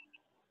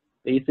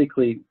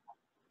basically,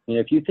 you know,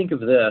 if you think of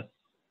this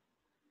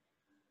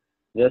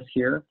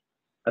here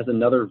as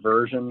another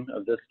version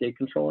of this state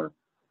controller,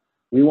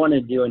 we want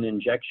to do an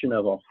injection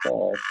of a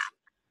false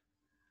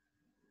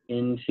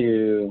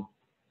into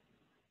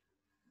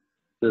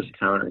this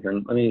counter here.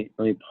 Let me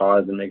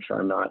pause and make sure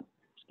I'm not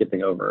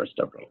skipping over a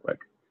step real quick.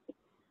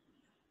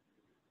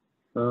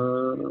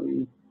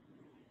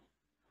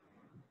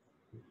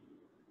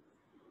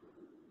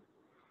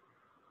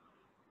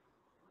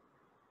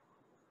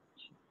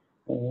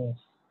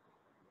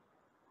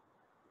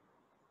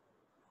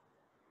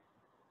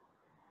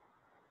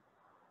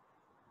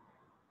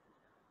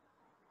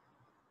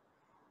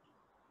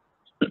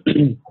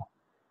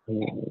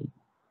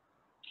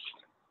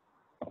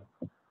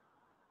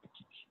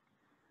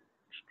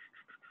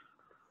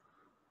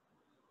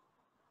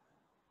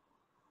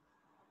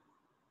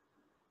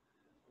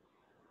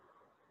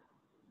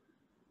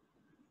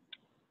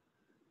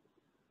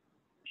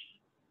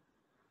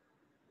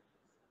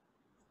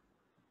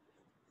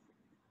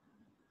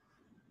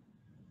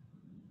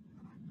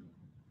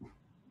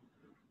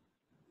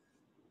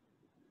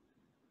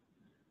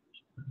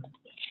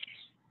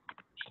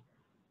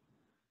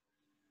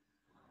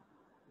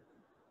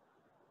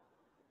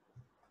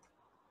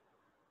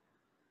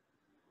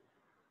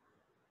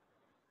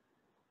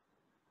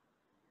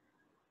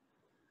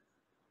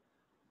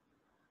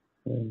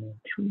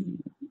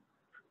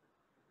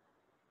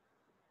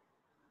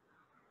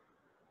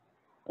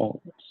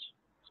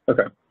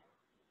 Okay.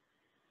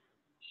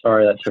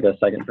 Sorry, that took a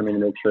second for me to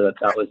make sure that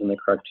that was in the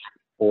correct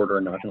order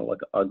and not going to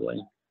look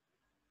ugly.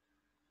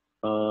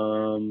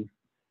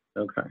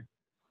 Okay.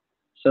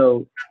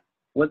 So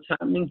what's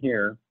happening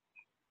here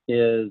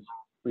is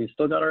we've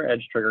still got our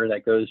edge trigger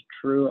that goes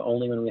true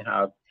only when we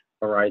have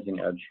a rising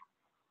edge.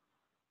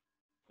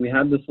 We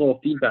have this little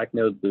feedback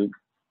node loop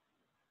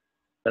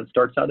that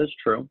starts out as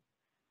true.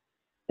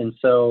 And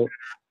so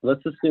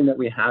let's assume that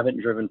we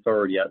haven't driven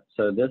forward yet.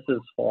 So this is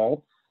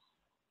false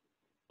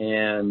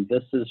and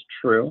this is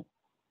true.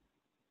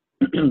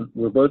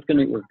 we're going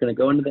to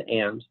go into the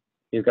and.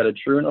 We've got a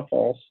true and a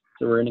false,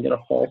 so we're going to get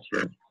a false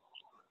here.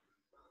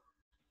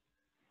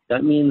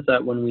 That means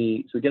that when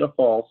we get a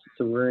false,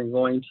 so we're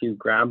going to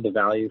grab the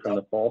value from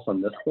the false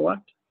on this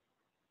select.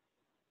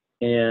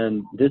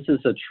 And this is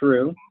a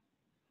true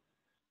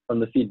from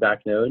the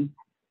feedback node.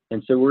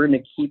 And so we're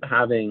going to keep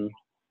having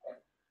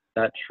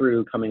that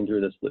true coming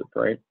through this loop,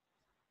 right?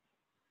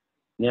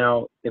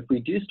 Now, if we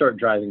do start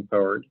driving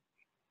forward,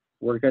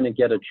 we're going to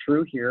get a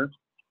true here.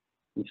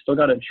 We've still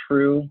got a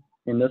true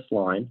in this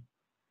line.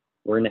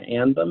 We're going to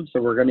AND them,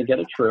 so we're going to get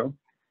a true.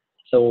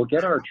 So we'll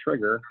get our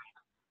trigger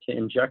to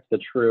inject the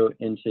true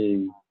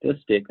into this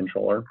state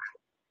controller.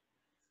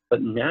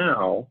 But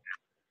now,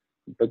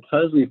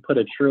 because we've put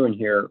a true in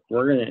here,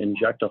 we're going to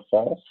inject a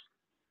false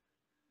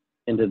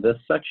into this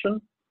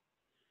section.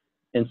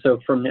 And so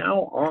from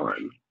now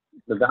on,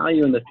 the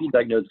value in the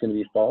feedback node is going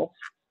to be false.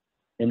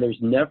 And there's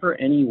never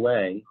any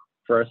way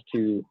for us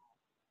to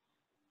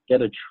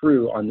get a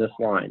true on this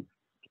line.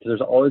 Because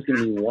there's always going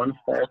to be one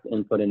false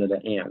input into the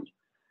AND.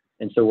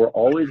 And so we're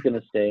always going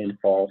to stay in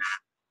false,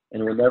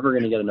 and we're never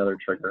going to get another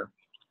trigger.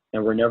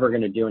 And we're never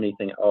going to do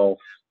anything else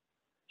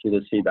to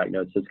this feedback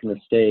node. So it's going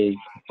to stay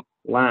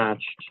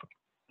latched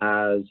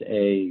as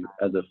a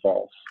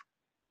false.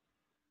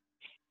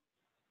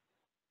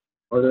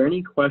 Are there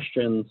any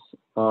questions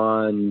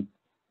on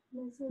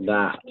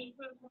that,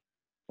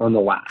 on the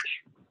latch?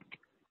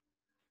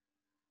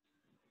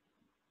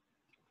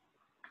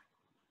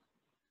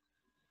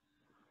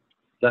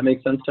 Does that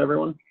make sense to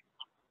everyone?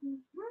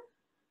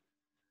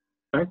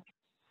 Okay.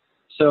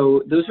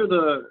 So those are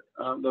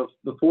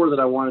the four that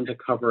I wanted to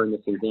cover in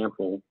this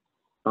example.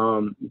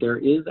 There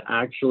was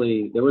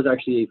actually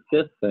a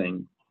fifth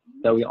thing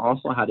that we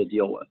also had to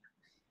deal with.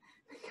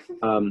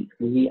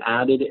 We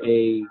added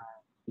a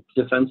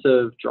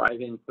defensive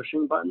driving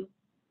pushing button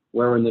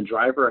where when the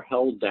driver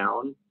held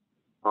down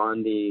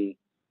on the,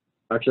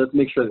 actually let's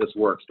make sure this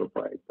works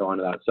before I go on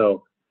to that.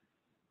 So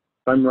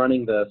if I'm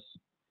running this,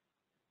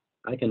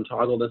 I can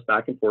toggle this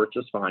back and forth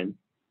just fine.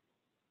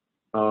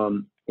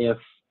 If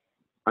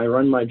I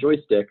run my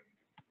joystick,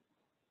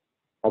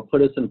 I'll put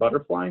this in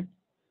butterfly,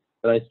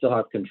 but I still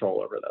have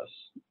control over this.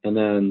 And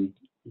then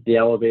the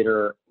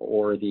elevator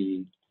or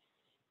the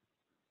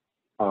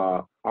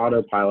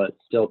autopilot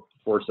still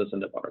force us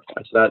into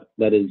butterfly. So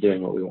that is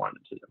doing what we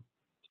wanted to do.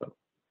 So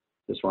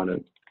just wanted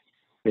to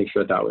make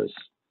sure that was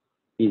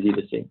easy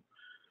to see.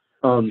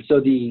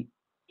 So the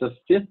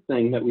fifth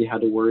thing that we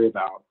had to worry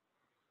about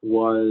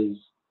was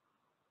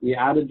we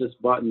added this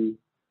button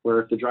where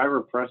if the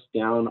driver pressed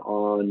down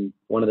on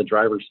one of the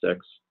driver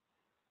sticks,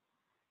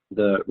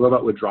 the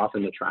robot would drop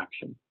into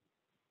traction.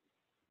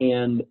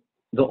 And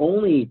the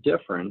only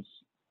difference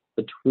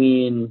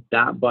between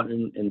that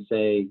button and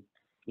say,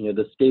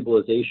 the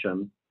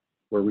stabilization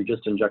where we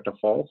just inject a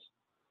false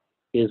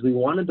is we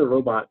wanted the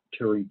robot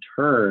to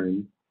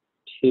return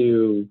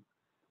to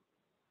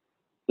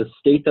the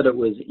state that it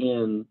was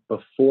in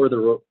before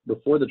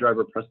the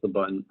driver pressed the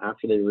button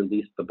after they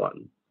released the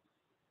button.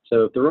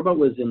 So if the robot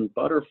was in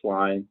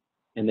butterfly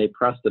and they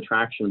pressed the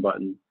traction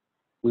button,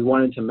 we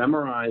wanted to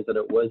memorize that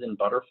it was in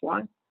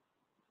butterfly.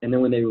 And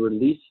then when they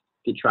released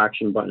the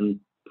traction button,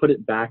 put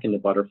it back into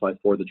butterfly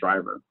for the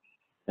driver.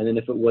 And then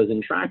if it was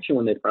in traction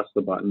when they pressed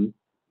the button,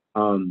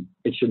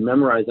 it should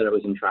memorize that it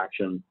was in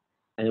traction.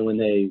 And then when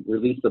they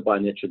release the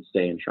button, it should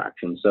stay in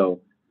traction.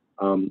 So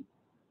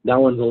that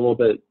one's a little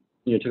bit,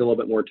 took a little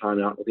bit more time.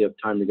 I don't know if we have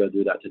time to go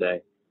through that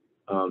today.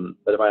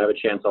 But if I have a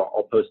chance,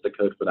 I'll post the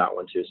code for that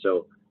one too.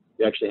 So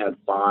we actually had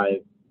 5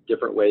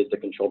 different ways to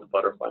control the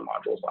butterfly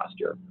modules last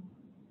year.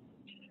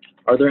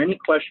 Are there any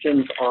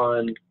questions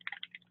on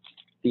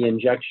the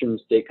injection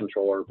state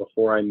controller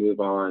before I move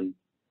on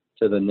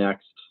to the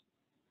next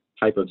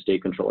type of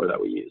state controller that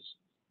we use.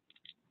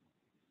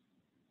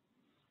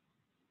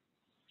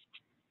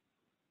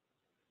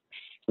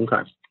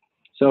 Okay,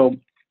 so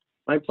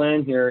my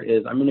plan here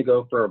is I'm going to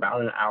go for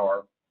about an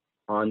hour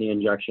on the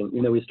injection.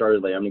 Even though we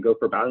started late, I'm going to go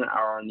for about an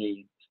hour on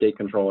the state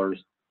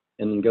controllers,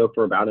 and then go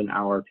for about an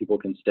hour people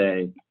can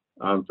stay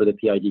for the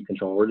PID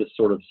controller. We'll just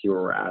sort of see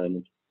where we're at.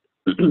 And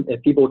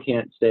if people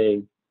can't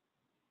stay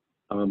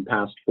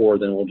past 4,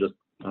 then we'll just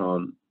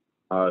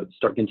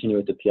continue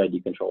with the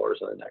PID controllers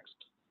in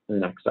the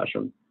next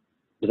session.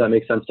 Does that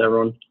make sense to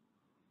everyone?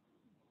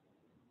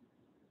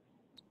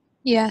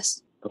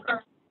 Yes. Okay.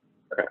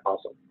 Okay,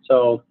 awesome.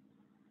 So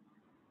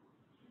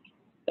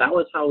that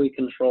was how we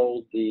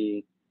controlled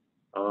the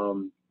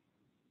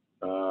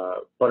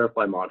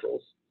butterfly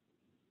modules.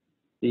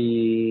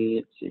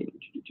 Let's see.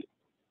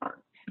 All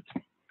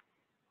right.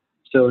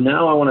 So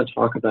now I want to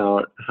talk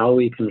about how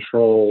we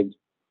controlled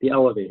the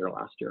elevator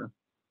last year.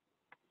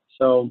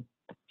 So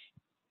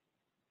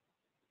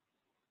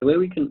the way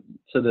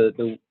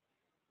the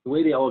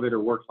way the elevator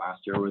worked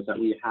last year was that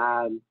we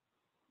had,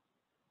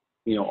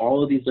 you know,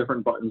 all of these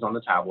different buttons on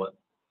the tablet,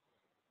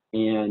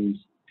 and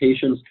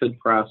patients could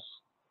press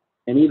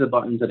any of the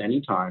buttons at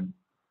any time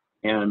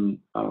and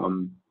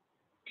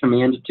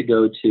command it to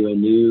go to a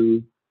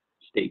new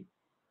state.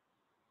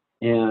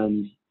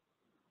 And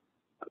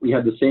we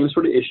had the same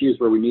sort of issues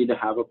where we need to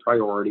have a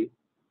priority,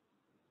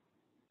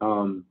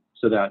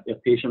 so that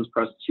if patients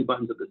press 2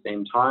 buttons at the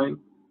same time,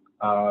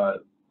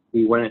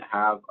 we wouldn't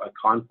have a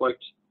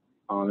conflict.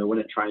 It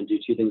wouldn't try and do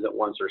 2 things at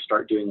once, or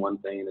start doing one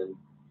thing and then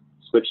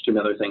switch to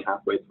another thing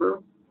halfway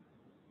through.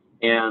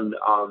 And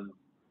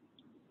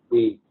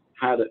we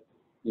had,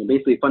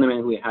 basically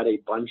fundamentally, we had a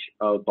bunch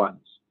of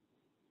buttons.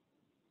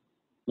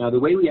 Now, the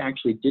way we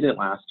actually did it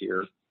last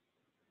year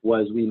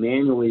was we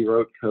manually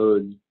wrote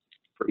code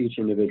for each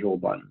individual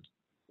button,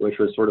 which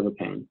was sort of a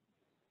pain.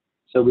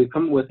 So we've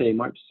come up with a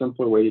much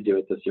simpler way to do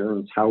it this year,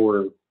 and it's how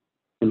we're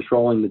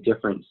controlling the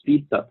different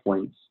speed set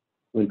points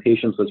when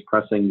patients was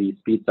pressing the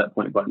speed set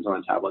point buttons on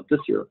a tablet this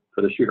year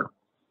for the shooter.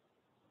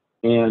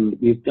 And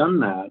we've done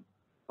that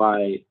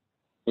by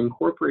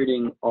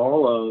incorporating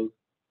all of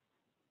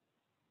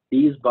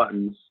these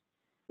buttons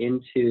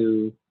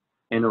into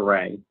an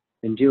array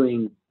and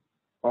doing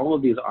all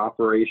of these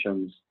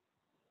operations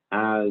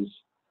as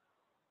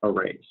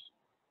arrays.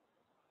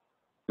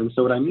 And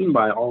so what I mean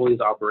by all these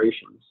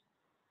operations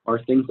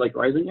are things like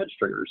rising edge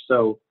triggers.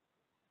 So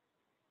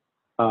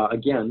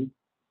again,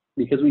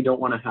 because we don't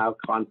want to have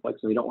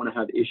conflicts and we don't want to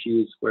have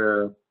issues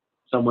where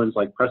someone's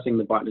like pressing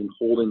the button and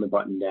holding the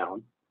button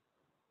down,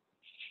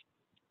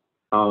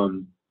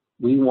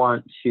 we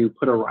want to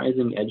put a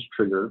rising edge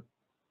trigger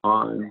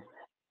on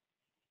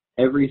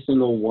every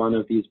single one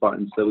of these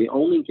buttons. So we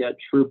only get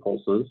true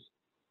pulses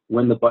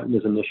when the button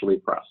is initially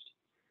pressed.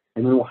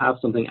 And then we'll have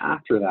something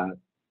after that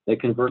that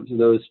converts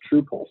those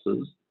true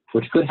pulses,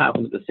 which could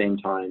happen at the same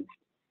time,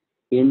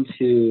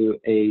 into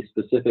a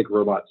specific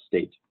robot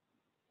state.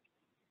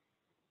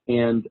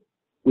 And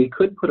we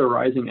could put a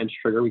rising edge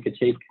trigger. We could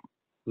take,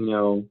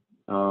 we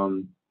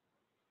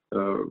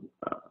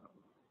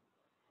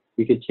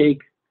could take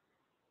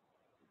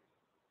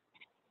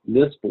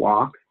this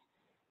block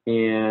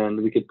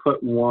and we could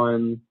put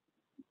one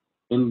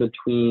in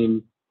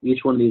between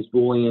each one of these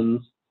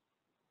booleans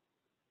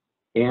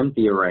and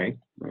the array,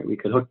 right? We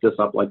could hook this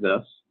up like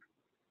this.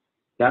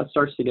 That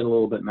starts to get a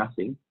little bit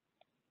messy.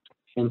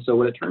 And so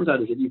what it turns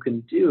out is that you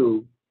can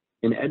do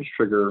an edge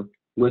trigger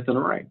with an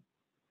array.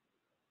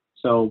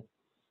 So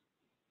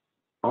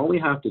all we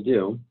have to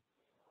do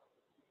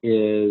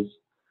is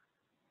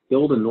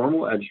build a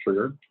normal edge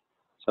trigger.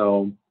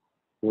 So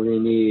we're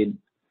going to need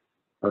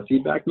our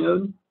feedback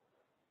node.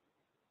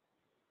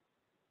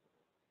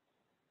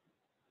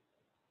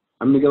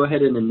 I'm going to go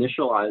ahead and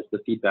initialize the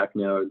feedback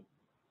node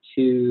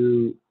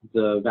to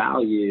the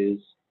values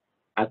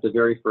at the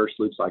very first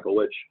loop cycle,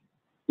 which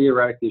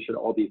theoretically should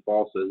all be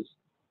falses.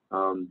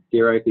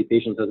 Theoretically,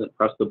 patients hasn't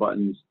pressed the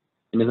buttons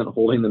and isn't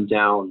holding them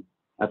down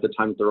at the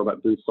time that the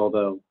robot boots,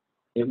 although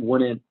it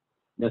wouldn't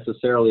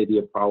necessarily be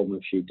a problem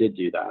if she did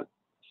do that.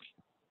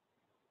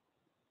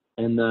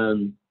 And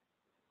then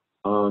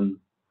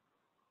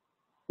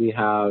we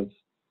have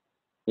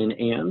an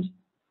and.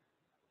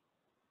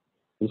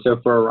 And so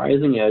for a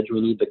rising edge,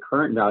 we need the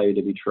current value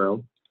to be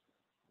true,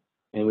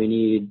 and we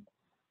need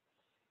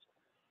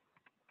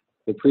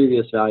the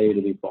previous value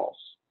to be false.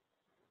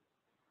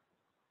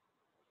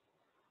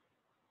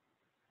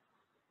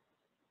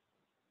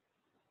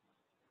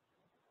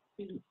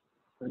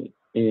 Right.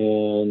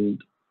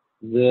 And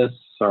this,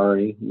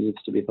 sorry,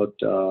 needs to be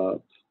hooked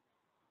up.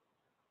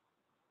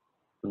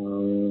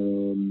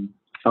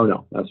 Oh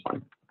no, that's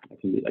fine. I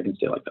can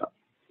stay like that.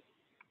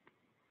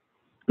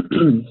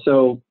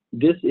 So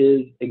this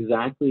is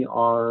exactly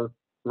our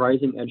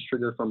rising edge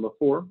trigger from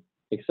before,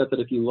 except that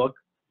if you look,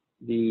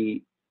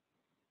 the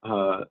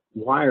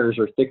wires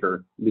are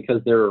thicker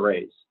because they're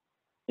arrays.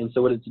 And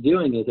so what it's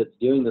doing is it's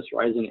doing this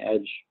rising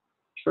edge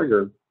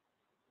trigger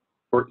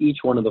for each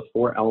one of the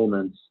 4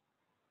 elements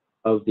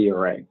of the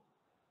array.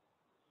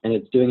 And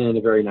it's doing it in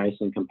a very nice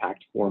and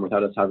compact form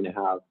without us having to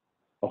have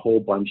a whole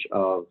bunch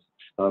of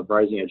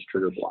rising edge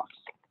trigger blocks.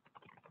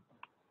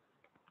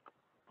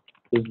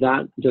 Do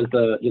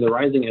the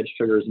rising edge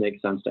triggers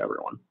make sense to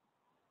everyone?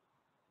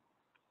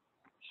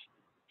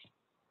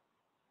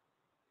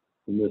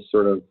 In this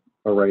sort of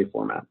array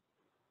format.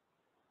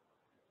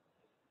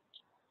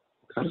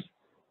 Okay.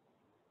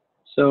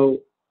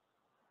 So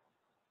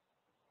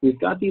we've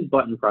got these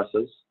button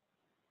presses.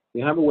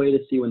 We have a way to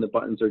see when the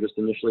buttons are just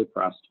initially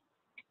pressed.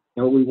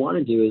 And what we want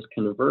to do is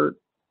convert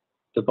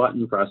the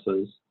button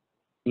presses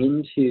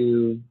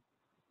into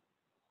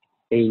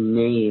a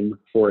name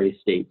for a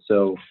state.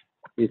 So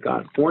we've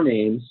got 4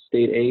 names: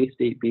 state A,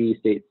 state B,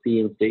 state C,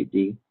 and state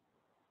D.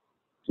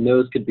 And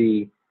those could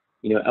be,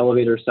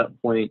 elevator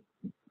set point,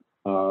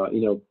 for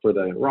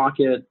the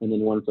rocket, and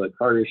then one for the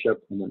cargo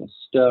ship, and then a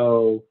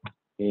stow,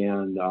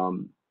 and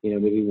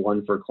maybe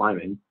one for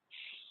climbing.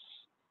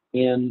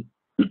 And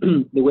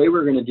the way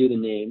we're going to do the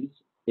names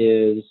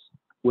is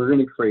we're going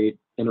to create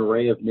an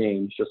array of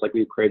names, just like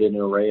we've created an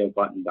array of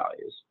button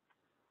values.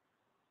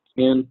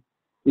 And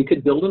we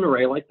could build an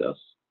array like this,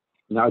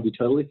 and that would be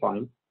totally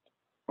fine.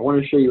 I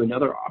want to show you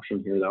another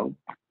option here, though,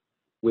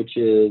 which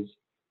is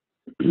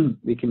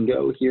we can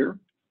go here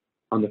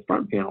on the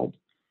front panel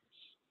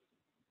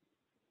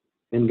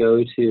and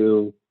go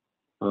to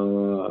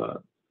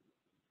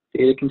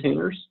data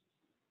containers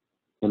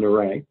and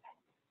array.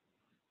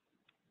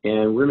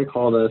 And we're going to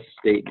call this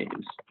state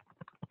names.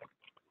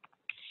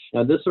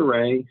 Now this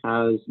array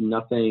has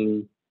no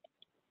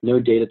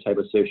data type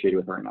associated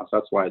with it right now, so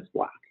that's why it's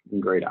black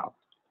and grayed out.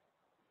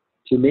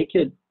 To make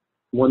it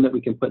one that we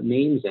can put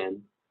names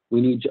in, we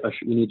need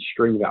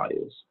string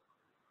values.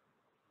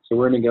 So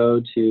we're going to go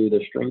to the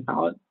string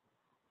palette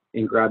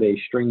and grab a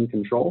string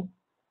control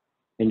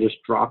and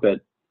just drop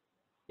it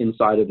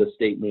inside of the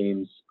state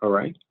names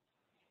array.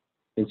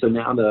 And so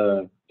now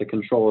the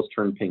control is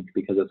turned pink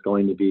because it's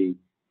going to be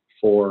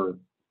 4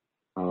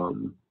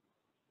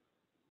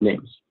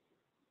 names.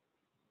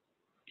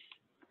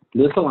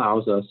 This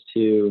allows us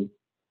to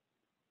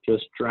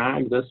just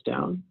drag this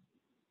down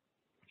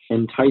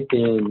and type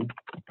in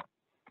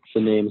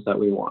the names that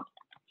we want.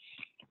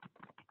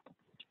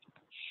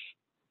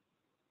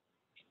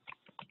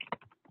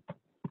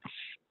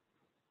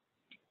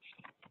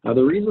 Now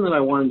the reason that I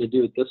wanted to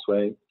do it this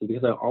way is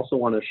because I also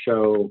want to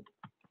show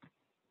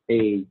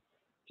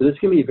so this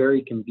can be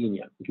very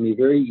convenient. It can be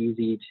very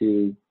easy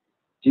to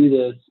do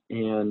this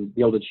and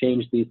be able to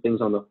change these things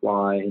on the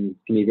fly, and it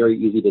can be very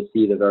easy to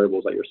see the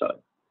variables that you're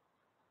setting.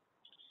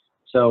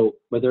 So,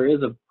 but there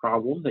is a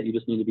problem that you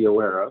just need to be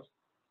aware of.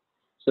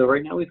 So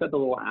right now we've got the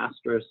little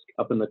asterisk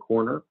up in the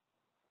corner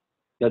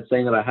that's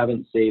saying that I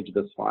haven't saved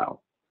this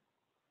file.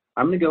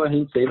 I'm going to go ahead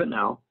and save it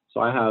now. So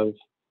I have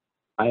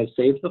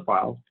saved the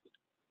file,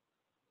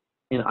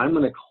 and I'm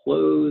going to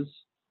close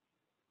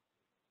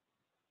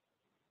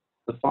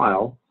the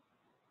file.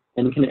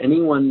 And can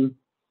anyone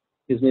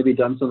who's maybe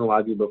done some in the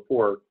LabVIEW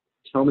before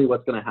tell me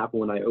what's going to happen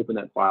when I open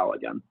that file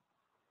again?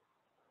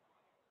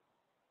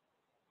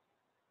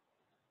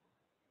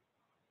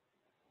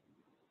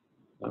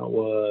 That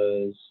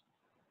was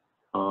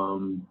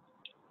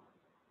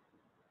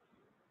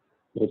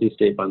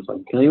multi-state button.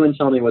 Can anyone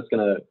tell me what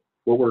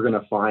we're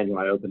gonna find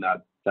when I open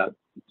that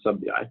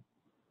sub-VI?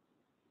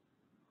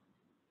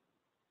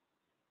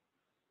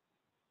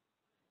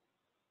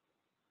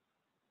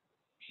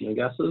 Any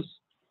guesses?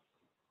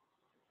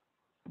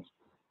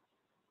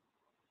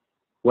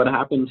 What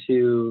happened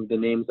to the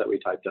names that we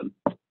typed in?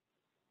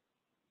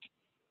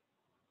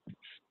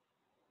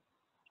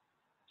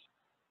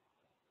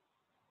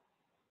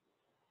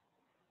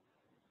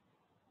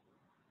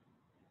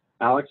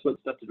 Alex, what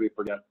step did we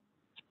forget?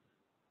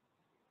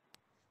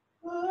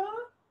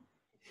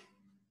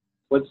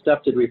 What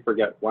step did we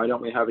forget? Why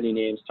don't we have any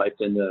names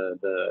typed into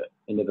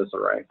this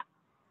array? Is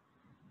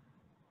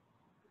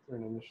there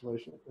an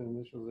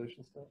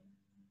initialization step?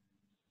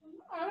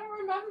 I don't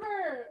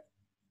remember.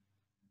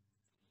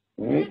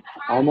 Right.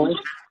 Amelie?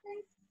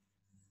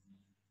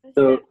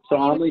 So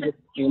Amelie just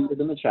answered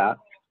in the chat.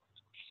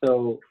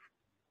 So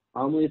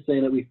Amelie is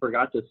saying that we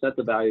forgot to set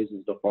the values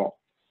as default.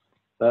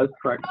 That's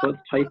correct. So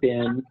let's type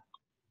in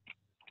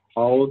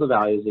all of the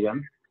values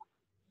again.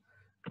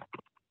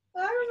 I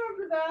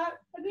remember that.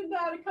 I did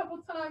that a couple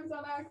times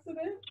on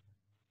accident.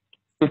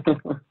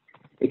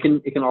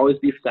 It can always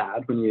be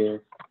sad when you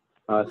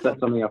set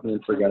something up and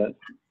then forget it.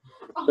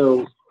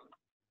 So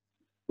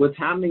what's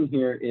happening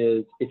here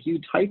is if you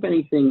type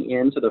anything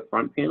into the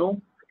front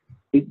panel,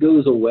 it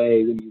goes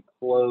away when you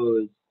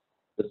close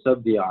the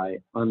sub-VI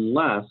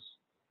unless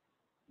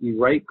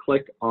you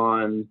right-click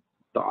on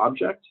the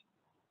object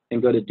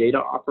and go to data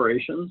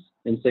operations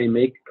and say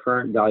make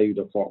current value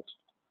default.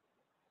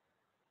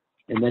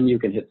 And then you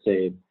can hit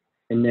save.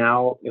 And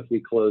now if we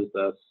close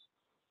this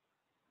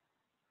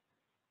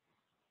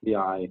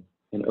VI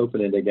and open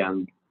it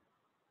again,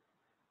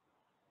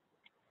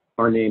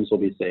 our names will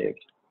be saved.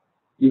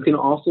 You can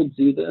also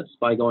do this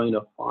by going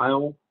to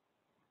File,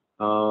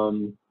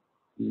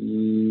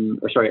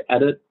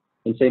 Edit,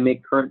 and say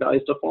make current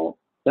values default.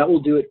 That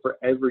will do it for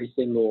every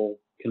single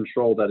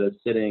control that is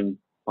sitting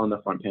on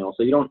the front panel.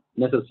 So you don't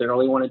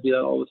necessarily want to do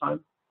that all the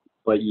time,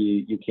 but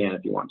you can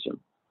if you want to.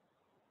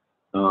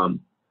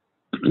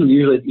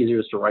 Usually it's easier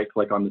just to right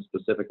click on the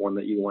specific one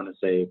that you want to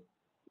save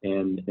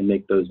and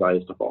make those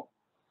values default.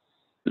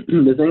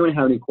 Does anyone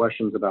have any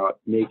questions about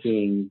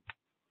making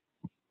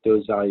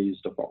those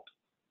values default?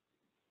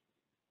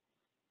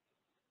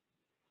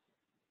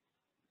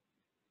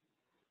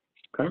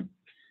 Okay.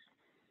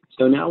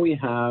 So now we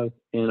have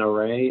an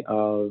array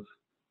of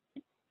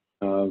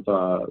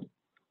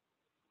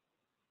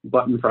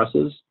button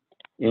presses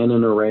and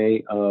an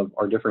array of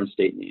our different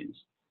state names.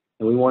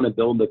 And we want to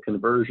build the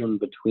conversion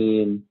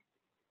between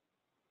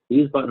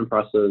these button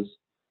presses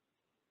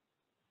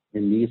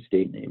and these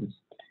state names.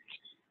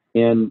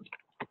 And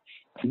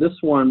this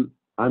one,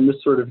 I'm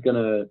just sort of going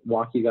to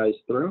walk you guys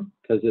through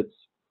because it's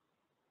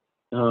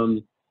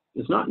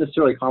not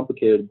necessarily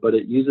complicated, but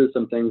it uses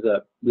some things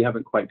that we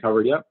haven't quite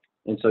covered yet.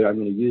 And so I'm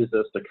going to use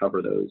this to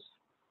cover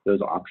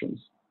those options.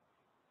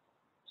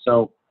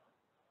 So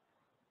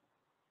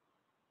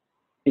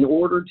in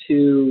order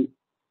to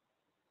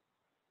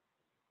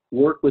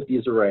work with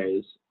these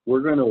arrays,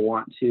 we're going to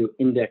want to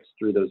index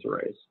through those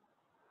arrays.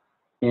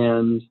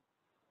 And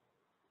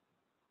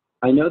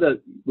I know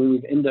that when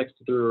we've indexed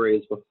through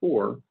arrays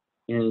before,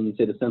 in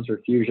say the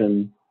sensor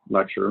fusion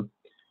lecture,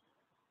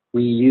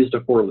 we used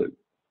a for loop.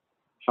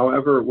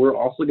 However, we're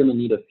also going to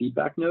need a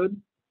feedback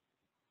node,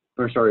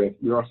 or sorry,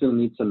 we're also going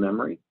to need some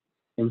memory.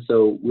 And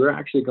so we're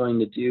actually going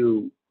to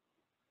do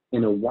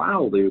in a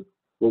while loop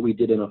what we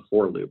did in a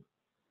for loop.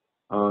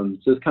 So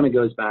this kind of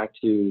goes back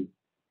to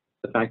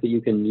the fact that you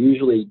can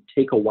usually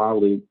take a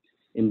while loop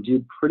and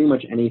do pretty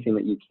much anything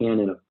that you can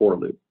in a for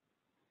loop.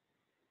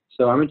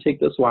 So I'm going to take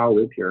this while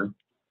loop here,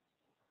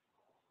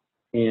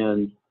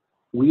 and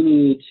we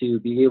need to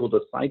be able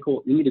to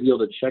cycle, we need to be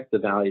able to check the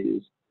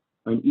values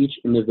on each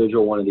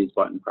individual one of these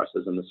button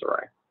presses in this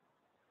array.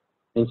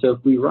 And so if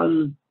we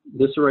run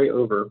this array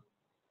over,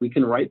 we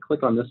can right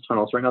click on this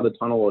tunnel. So right now the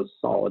tunnel is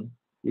solid.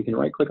 We can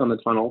right click on the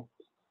tunnel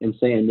and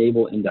say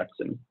enable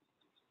indexing.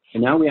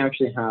 And now we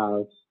actually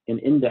have an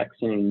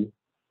indexing,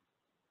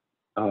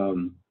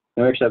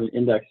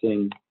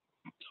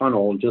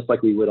 tunnel just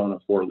like we would on a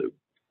for loop.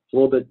 It's a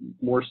little bit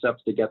more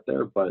steps to get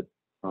there, but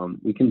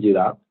we can do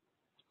that.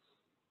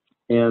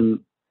 And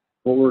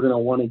what we're going to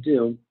want to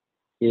do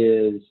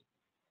is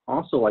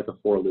also like a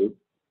for loop.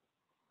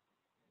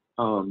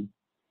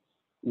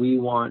 We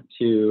want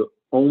to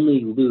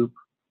only loop,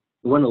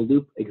 we want to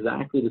loop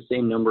exactly the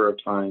same number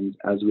of times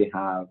as we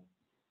have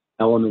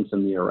elements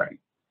in the array.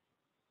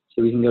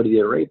 So we can go to the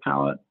array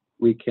palette,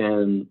 we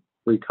can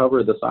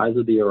recover the size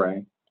of the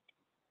array,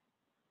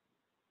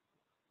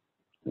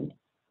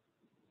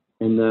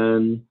 and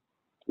then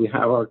we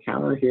have our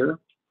counter here.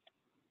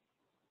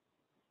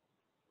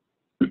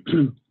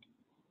 And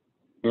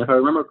if I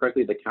remember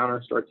correctly, the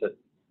counter starts at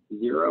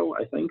 0,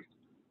 I think.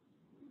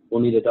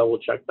 We'll need to double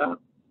check that.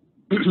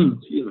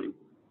 Excuse me.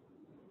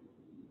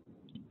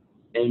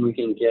 And we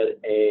can get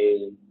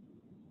a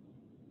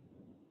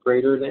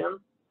greater than.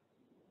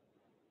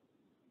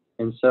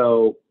 And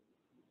so,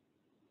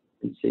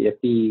 let's see, if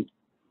the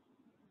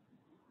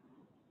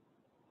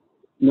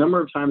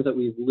number of times that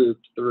we've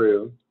looped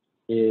through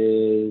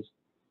is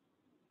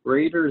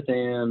greater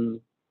than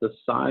the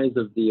size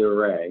of the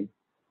array,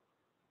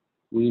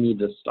 we need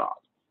to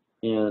stop.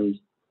 And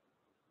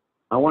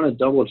I want to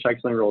double check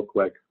something real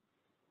quick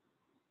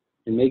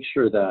and make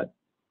sure that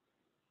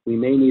we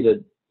may need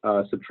a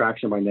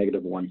subtraction by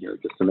 -1 here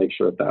just to make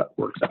sure that that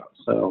works out.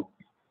 So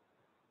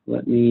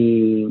let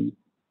me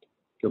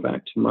go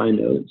back to my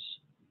notes.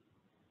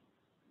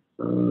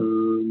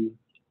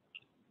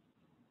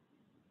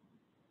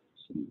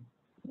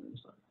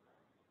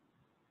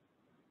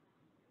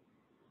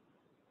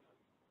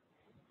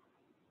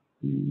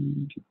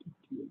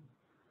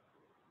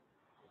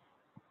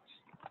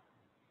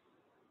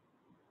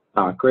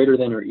 Greater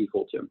than or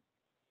equal to,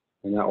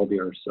 and that will be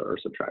our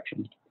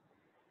subtraction.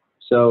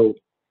 So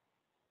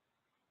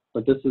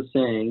what this is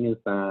saying is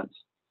that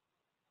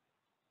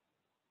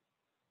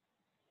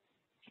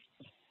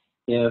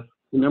if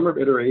the number of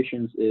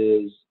iterations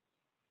is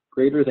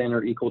greater than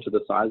or equal to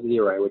the size of the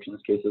array, which in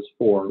this case is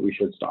 4, we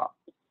should stop.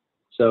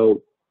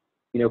 So,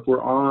 if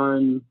we're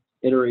on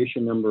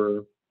iteration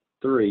number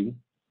 3,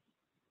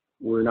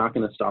 we're not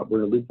going to stop. We're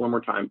going to loop one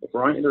more time. If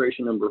we're on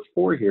iteration number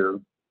 4 here,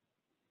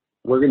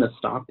 we're going to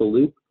stop the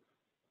loop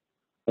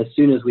as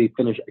soon as we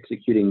finish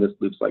executing this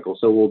loop cycle.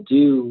 So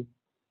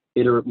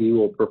we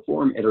will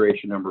perform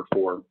iteration number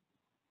 4,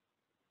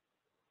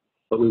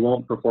 but we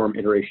won't perform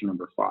iteration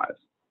number 5.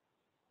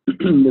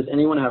 Does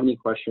anyone have any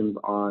questions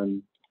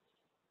on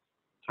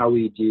how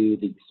we do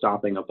the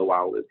stopping of the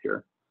while loop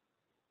here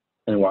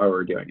and why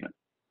we're doing it?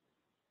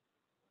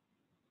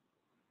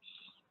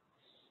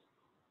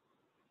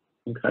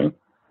 Okay.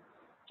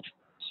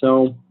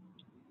 So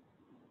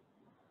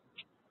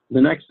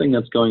the next thing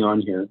that's going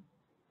on here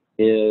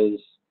is,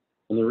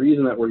 and the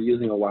reason that we're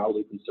using a while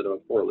loop instead of a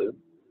for loop,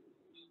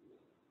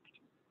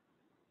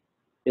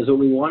 is what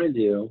we want to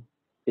do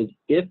is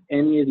if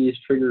any of these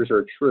triggers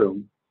are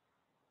true,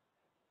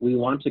 we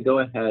want to go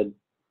ahead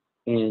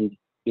and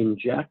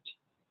inject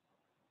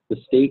the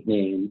state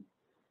name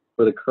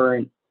for the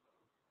current,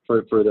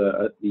 for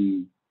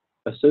the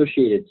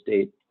associated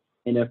state.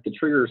 And if the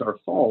triggers are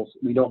false,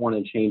 we don't want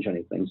to change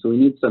anything. So we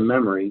need some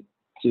memory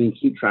so we can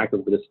keep track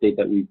of the state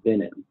that we've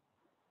been in.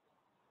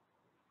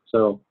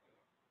 So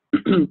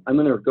I'm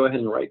going to go ahead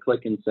and right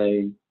click and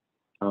say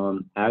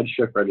add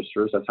shift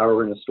registers. That's how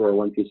we're going to store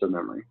one piece of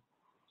memory.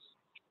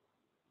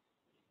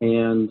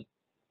 And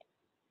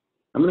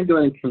I'm going to go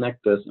ahead and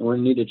connect this, and we're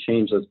going to need to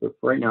change this, but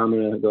for right now I'm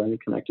going to go ahead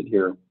and connect it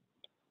here.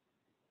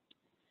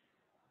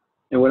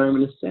 And what I'm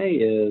going to say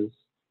is,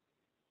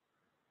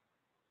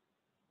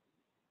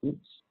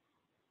 oops,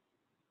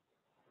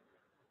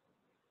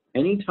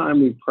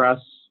 anytime we press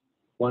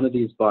one of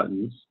these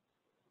buttons,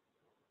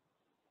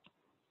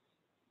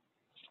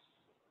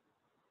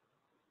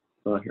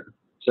 here.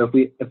 So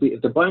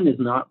if the button is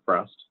not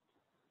pressed,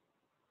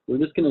 we're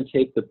just going to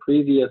take the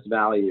previous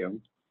value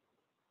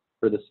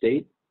for the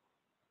state.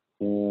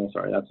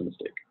 Sorry, that's a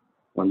mistake.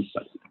 1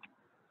 second.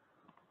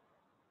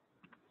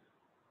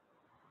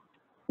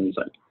 1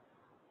 second.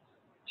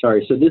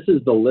 Sorry, so this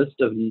is the list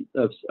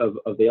of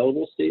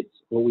available states.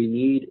 What we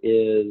need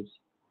is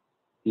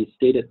the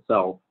state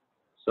itself.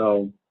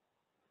 So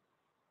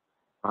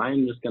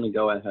I'm just going to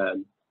go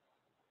ahead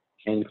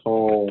and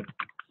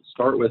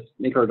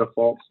make our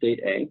default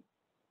state A.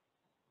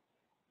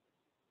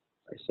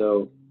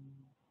 So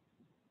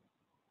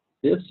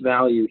this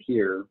value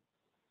here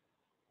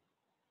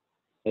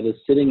that is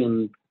sitting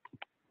in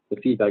the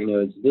feedback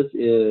nodes, this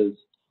is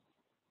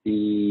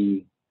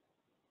the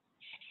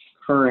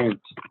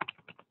current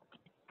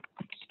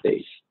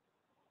state.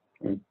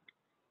 Okay.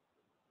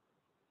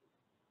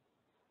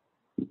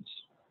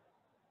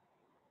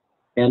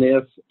 And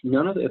if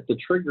the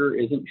trigger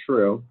isn't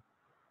true,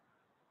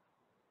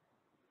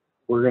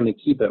 we're going to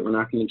keep it. We're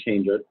not going to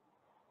change it.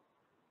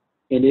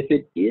 And if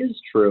it is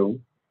true,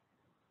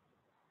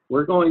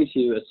 we're going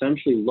to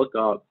essentially look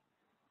up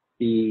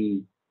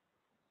the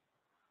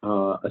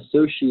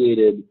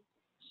associated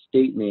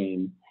state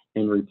name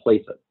and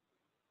replace it.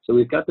 So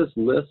we've got this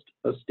list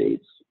of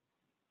states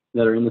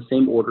that are in the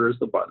same order as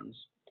the buttons.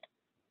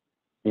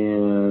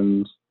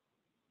 And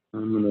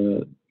I'm going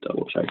to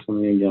double check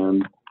something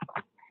again.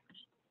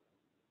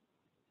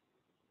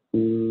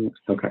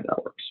 Okay,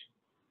 that works.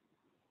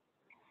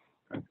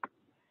 Okay.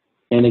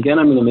 And again,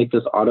 I'm going to make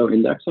this auto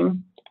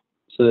indexing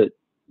so that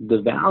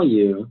the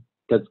value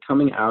that's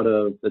coming out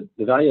of the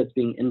value that's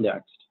being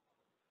indexed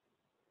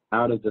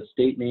out of the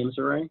state names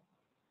array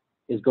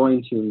is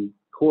going to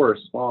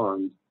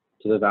correspond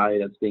to the value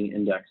that's being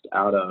indexed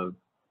out of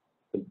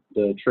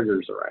the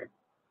triggers array.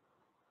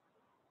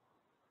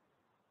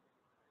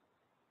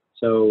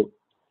 So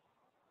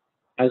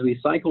as we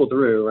cycle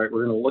through, right,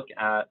 we're going to look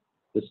at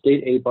the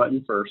state A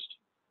button first.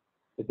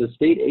 If the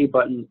state A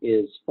button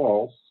is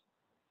false,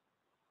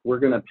 we're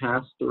going to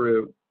pass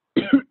through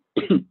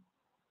the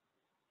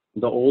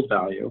old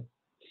value,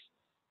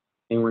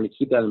 and we're going to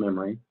keep that in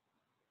memory.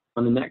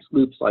 On the next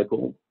loop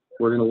cycle,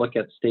 we're going to look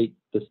at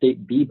the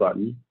state B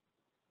button,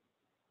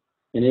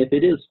 and if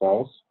it is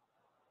false,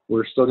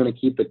 we're still going to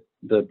keep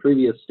the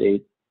previous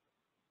state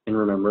and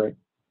remember it.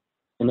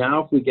 And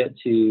now if we get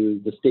to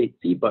the state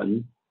C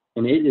button,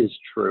 and it is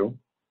true,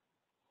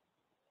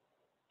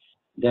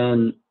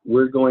 then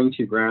we're going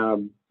to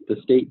grab the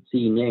state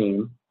C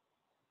name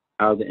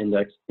out of the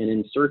index and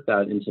insert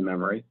that into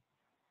memory.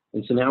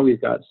 And so now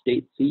we've got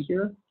state C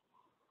here.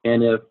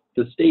 And if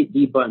the state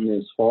D button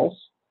is false,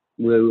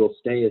 we will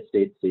stay as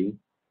state C.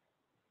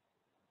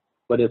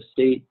 But if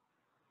state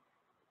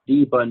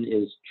D button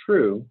is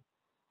true,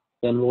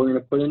 then we're going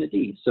to put in a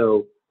D.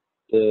 So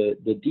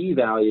the D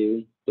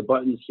value, the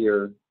buttons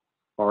here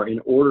are in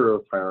order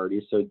of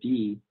priority. So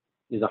D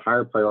is a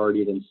higher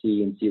priority than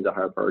C, and C is a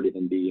higher priority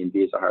than B, and B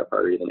is a higher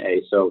priority than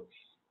A. So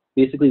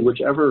basically,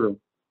 whichever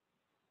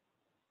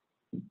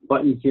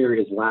button here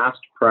is last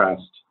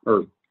pressed,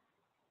 or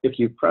if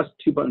you press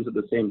 2 buttons at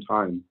the same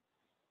time,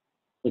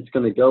 it's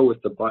going to go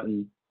with the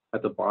button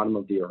at the bottom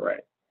of the array.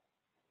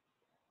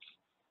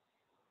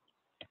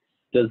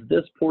 Does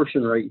this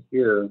portion right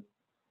here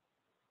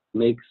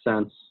make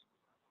sense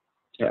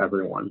to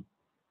everyone?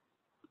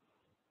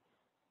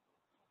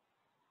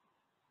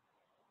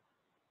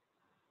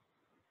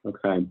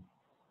 Okay,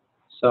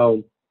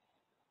 so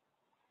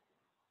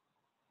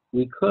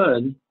we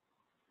could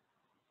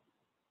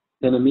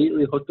then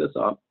immediately hook this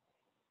up,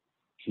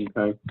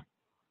 okay?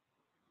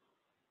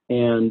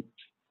 And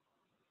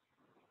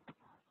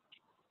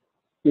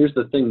here's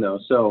the thing though,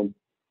 so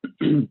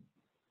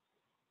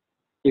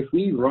if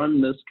we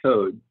run this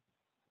code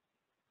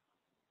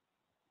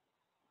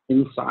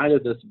inside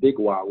of this big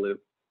while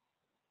loop,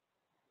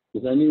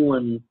 does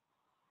anyone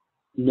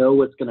know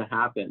what's going to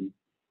happen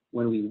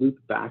when we loop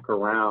back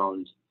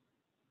around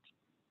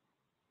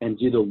and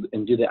do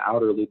the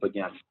outer loop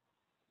again?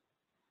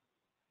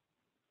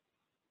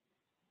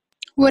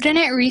 Wouldn't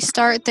it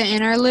restart the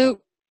inner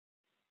loop?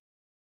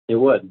 It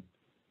would.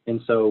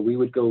 And so we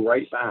would go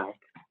right back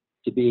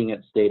to being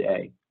at state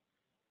A,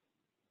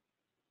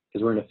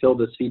 because we're going to fill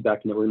this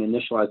feedback node, we're going to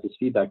initialize this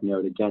feedback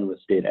node again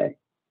with state A.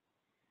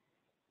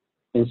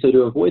 And so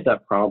to avoid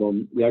that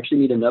problem, we actually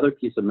need another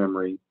piece of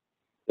memory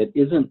that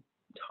isn't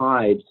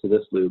tied to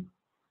this loop.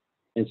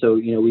 And so,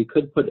 we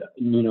could put,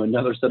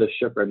 another set of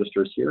shift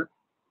registers here.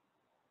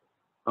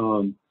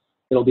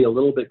 It'll be a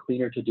little bit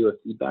cleaner to do a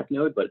feedback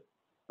node, but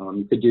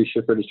you could do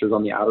shift registers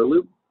on the outer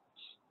loop.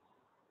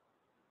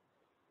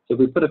 So if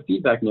we put a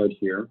feedback node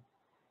here,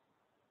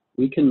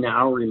 we can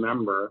now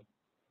remember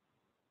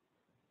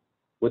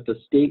what the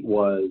state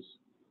was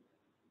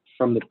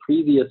from the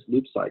previous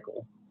loop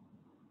cycle.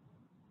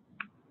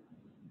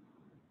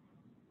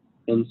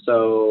 And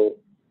so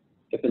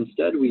if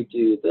instead we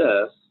do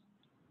this,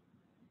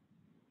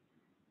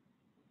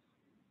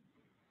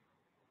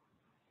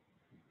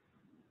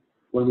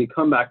 when we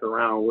come back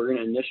around, we're going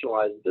to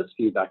initialize this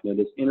feedback node,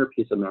 this inner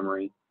piece of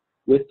memory,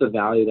 with the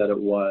value that it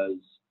was,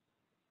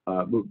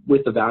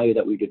 with the value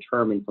that we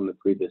determined from the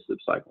previous loop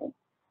cycle.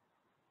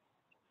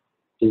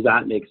 Does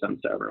that make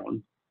sense to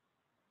everyone?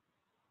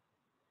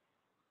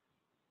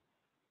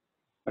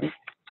 Okay.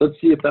 So let's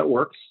see if that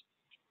works.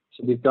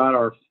 So we've got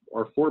our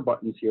 4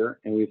 buttons here,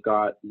 and we've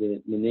got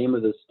the name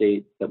of the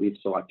state that we've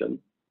selected.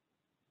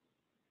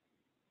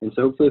 And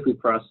so hopefully if we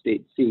press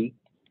state C,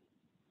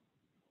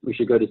 we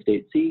should go to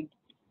state C,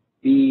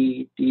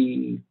 B,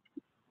 D,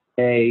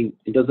 A.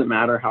 It doesn't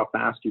matter how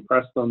fast you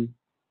press them.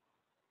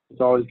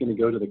 It's always going to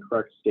go to the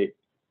correct state.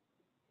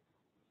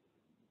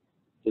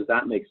 Does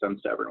that make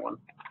sense to everyone?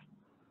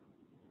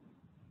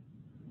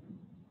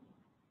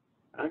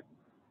 Okay.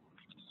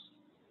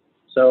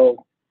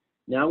 So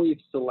now we've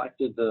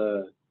selected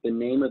the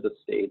name of the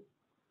state.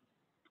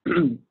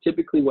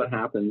 Typically what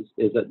happens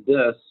is that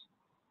this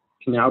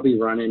can now be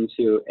run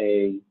into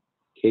a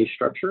case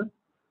structure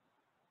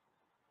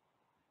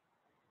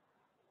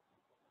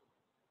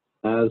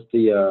as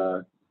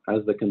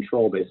the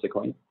control,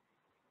 basically.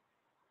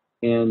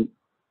 And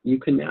you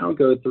can now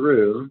go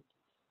through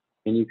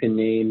and you can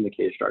name the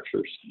case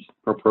structures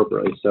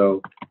appropriately.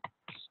 So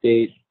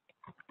state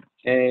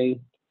A,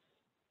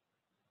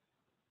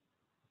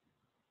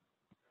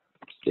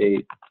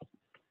 state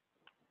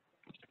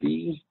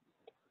B,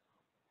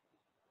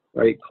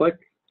 right click,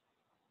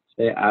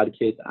 say add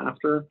case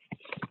after,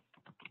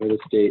 go to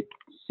state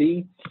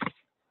C,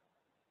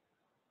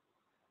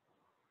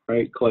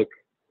 right click,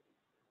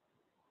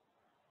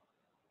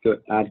 go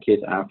add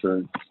case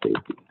after state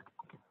B.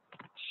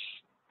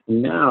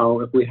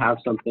 Now, if we have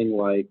something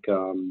like,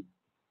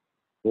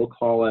 we'll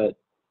call it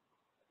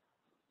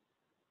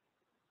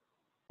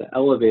the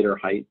elevator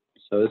height.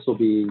 So this will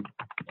be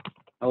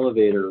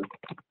elevator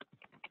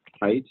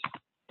height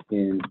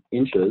in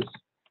inches.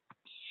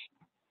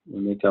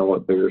 We'll make that a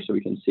lot bigger so we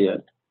can see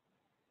it.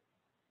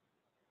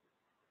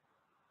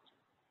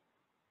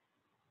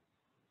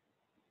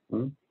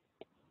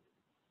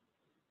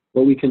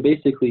 What we can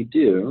basically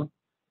do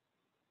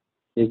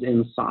is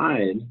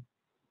inside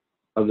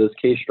of this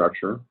case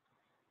structure,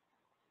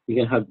 we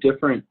can have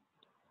different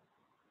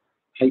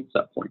height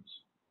set points.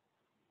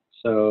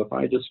 So if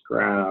I just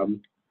grab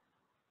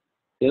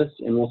this,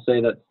 and we'll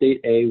say that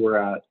state A, we're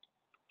at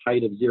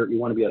height of 0, you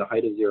want to be at a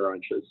height of 0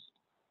 inches.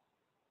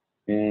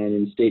 And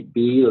in state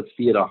B, let's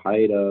be at a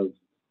height of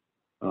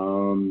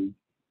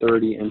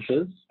 30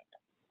 inches.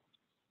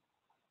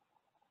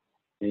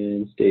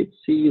 In state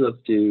C, let's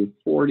do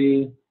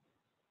 40.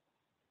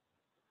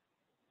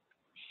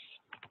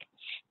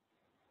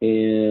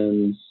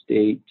 In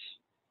state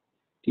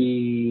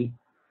D,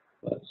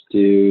 let's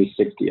do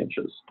 60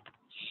 inches.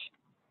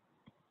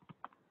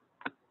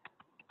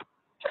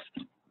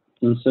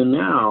 And so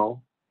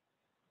now,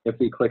 if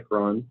we click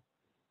run,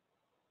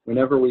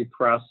 whenever we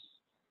press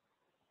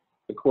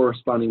the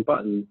corresponding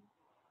button,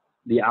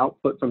 the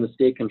output from the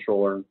state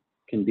controller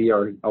can be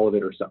our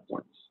elevator set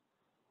points.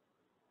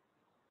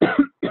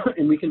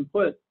 And we can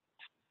put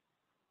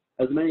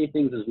as many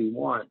things as we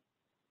want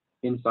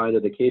inside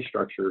of the case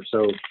structure.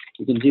 So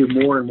we can do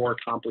more and more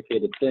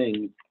complicated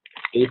things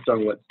based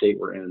on what state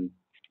we're in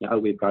now that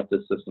we've got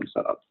this system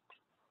set up.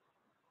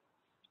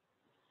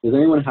 Does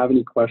anyone have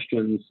any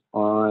questions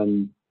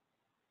on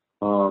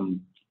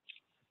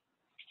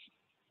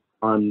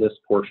this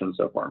portion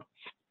so far?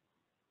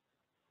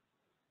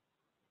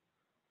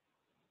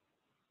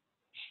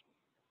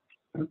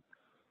 Okay.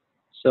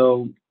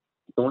 So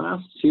the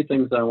last 2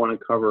 things that I want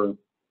to cover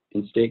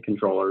in state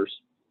controllers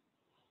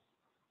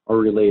are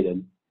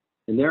related,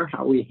 and they're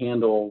how we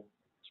handle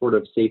sort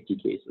of safety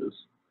cases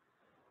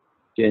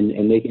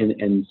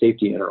and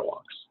safety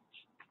interlocks.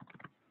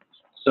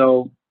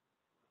 So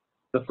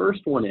the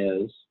first one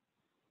is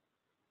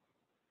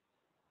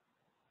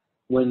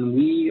when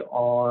we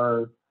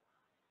are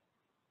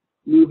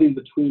moving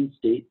between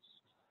states,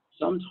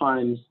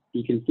 sometimes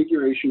the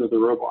configuration of the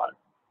robot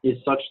is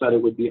such that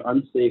it would be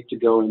unsafe to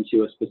go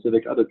into a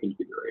specific other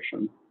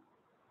configuration.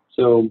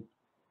 So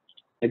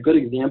a good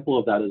example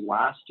of that is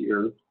last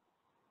year,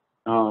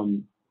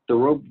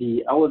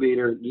 the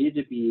elevator needed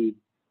to be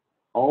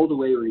all the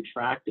way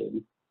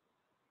retracted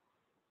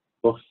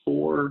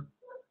before,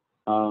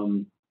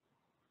 the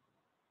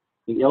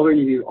elevator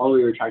needed to be all the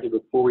way retracted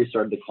before we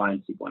started the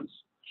climb sequence.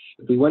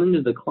 If we went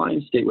into the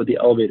climb state with the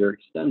elevator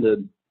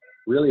extended,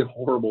 really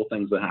horrible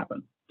things that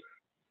happen.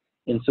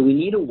 And so we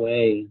need a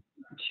way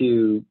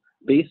to,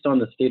 based on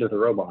the state of the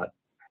robot,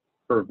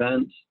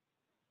 prevent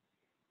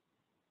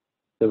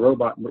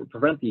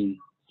the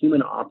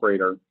human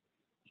operator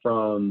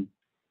from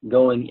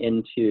going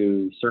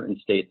into certain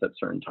states at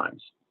certain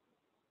times.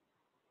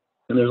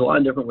 And there's a lot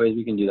of different ways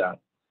we can do that.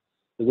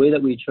 The way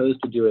that we chose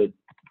to do it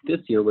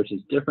this year, which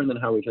is different than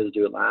how we chose to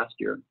do it last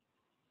year,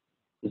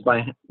 is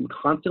by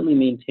constantly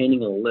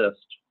maintaining a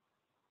list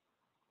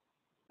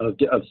of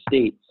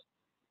states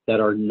that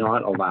are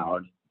not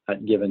allowed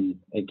at given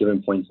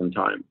points in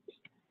time.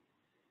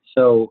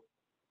 So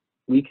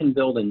we can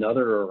build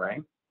another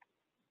array.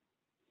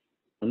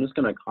 I'm just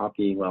going to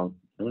copy, well,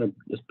 I'm going to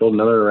just build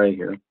another array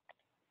here.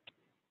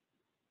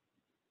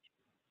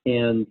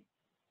 And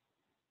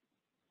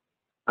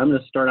I'm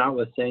going to start out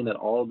with saying that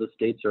all of the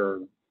states are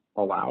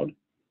allowed.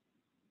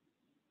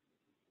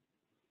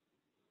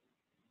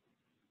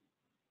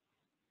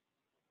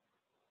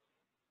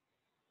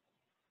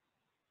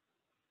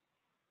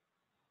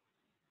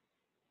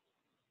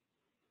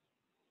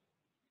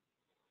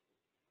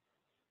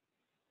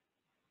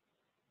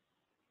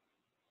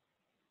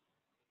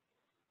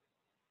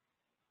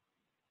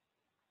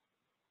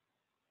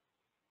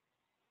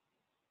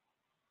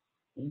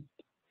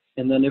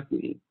 And then if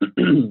we,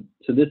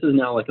 so this is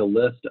now like a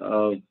list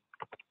of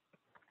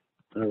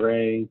an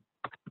array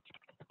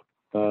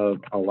of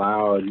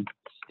allowed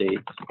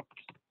states.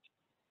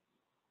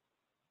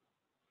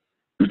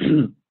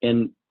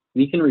 And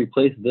we can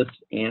replace this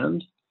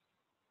and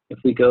if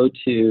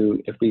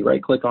we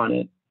right click on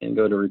it and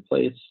go to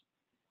replace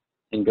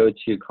and go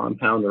to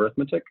compound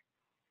arithmetic,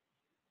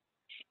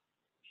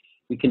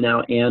 we can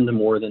now and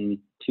more than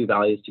 2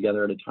 values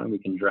together at a time. We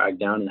can drag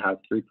down and have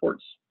 3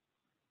 ports.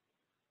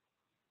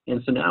 And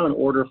so now in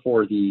order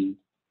for the,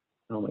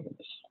 oh my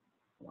goodness,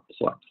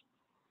 select.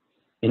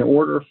 In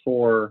order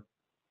for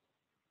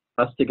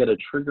us to get a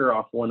trigger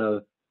off one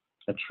of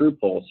a true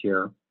pulse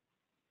here,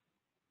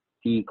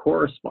 the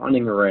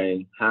corresponding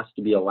array has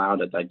to be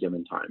allowed at that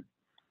given time.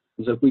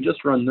 So if we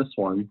just run this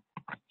one,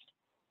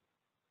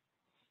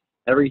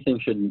 everything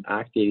should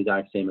act the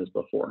exact same as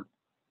before.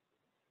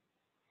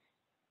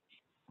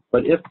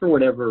 But if for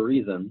whatever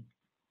reason,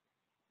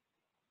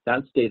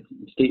 that state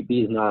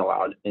B is not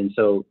allowed, and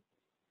so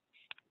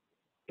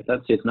if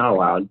that state's not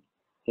allowed,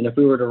 then if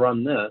we were to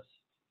run this,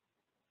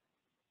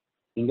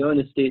 we can go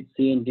into state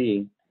C and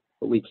D,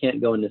 but we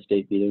can't go into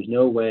state B. There's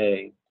no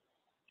way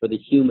for the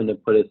human to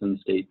put us in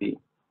state B.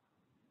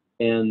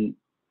 And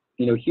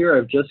here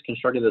I've just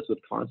constructed this with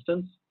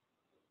constants,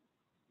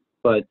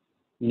 but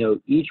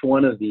each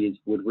one of these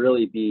would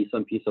really be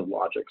some piece of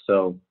logic.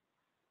 So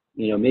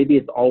maybe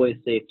it's always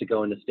safe to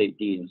go into state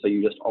D, and so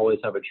you just always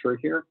have a true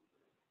here.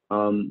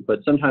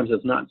 But sometimes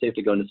it's not safe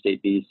to go into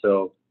state B,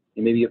 so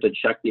maybe you have to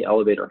check the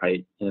elevator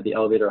height, and if the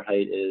elevator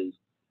height is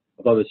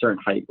above a certain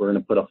height, we're going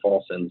to put a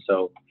false in.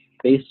 So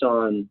based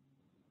on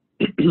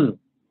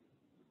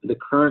the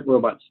current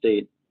robot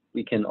state,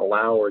 we can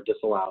allow or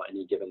disallow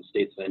any given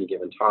states at any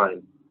given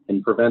time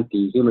and prevent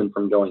the human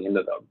from going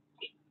into them.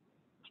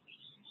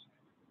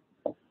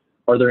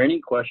 Are there any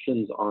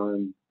questions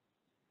on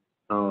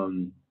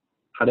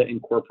how to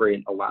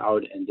incorporate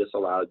allowed and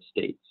disallowed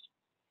states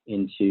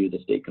into the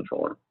state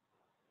controller?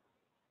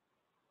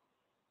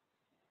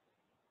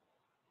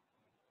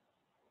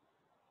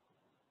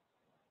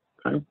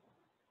 Okay.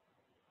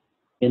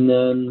 And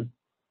then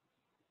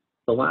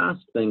the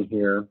last thing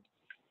here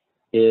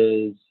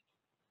is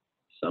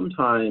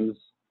sometimes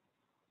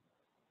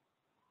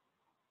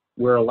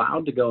we're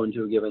allowed to go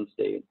into a given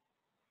state,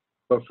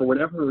 but for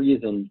whatever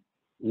reason,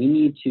 we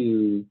need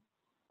to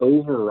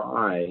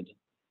override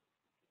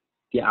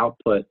the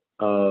output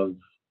of,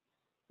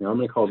 I'm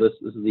going to call this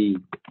is the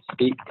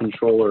state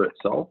controller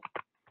itself,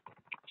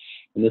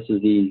 and this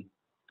is the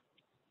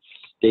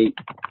state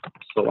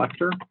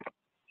selector.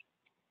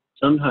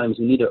 Sometimes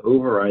we need to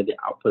override the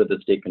output of the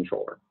state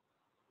controller.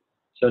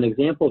 So an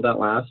example of that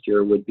last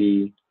year would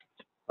be,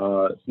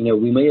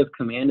 we may have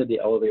commanded the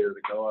elevator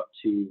to go up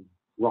to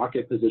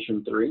rocket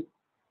position 3,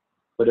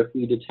 but if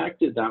we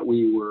detected that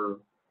we were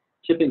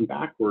tipping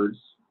backwards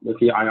with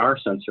the IR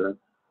sensor,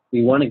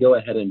 we want to go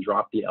ahead and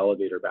drop the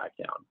elevator back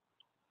down.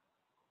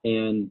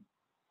 And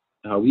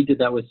we did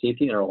that with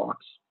safety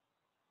interlocks.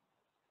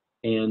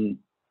 And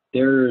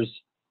there's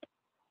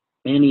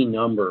any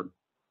number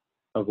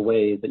of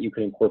ways that you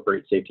can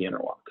incorporate safety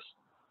interlocks.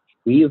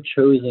 We have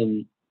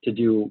chosen to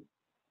do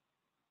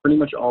pretty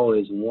much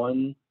always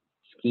one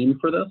scheme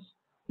for this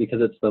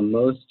because it's the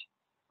most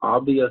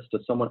obvious to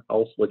someone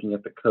else looking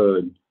at the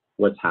code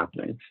what's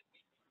happening.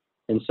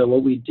 And so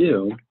what we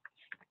do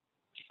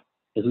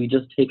is we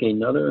just take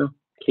another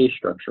case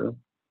structure,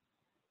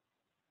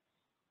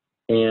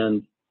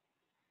 and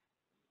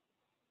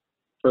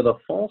for the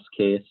false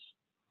case,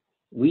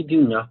 we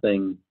do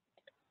nothing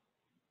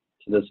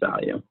to this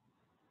value.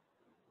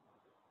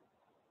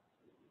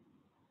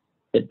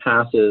 It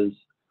passes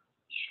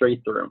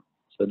straight through.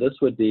 So this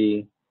would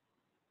be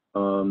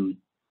no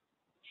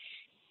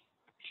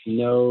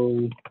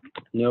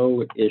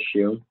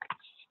issue.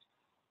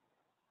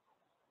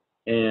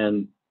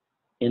 And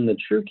in the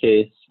true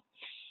case,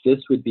 this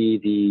would be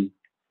the,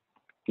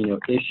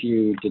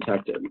 issue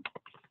detected.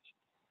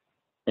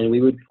 And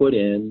we would put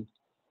in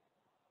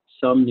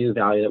some new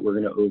value that we're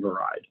going to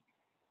override.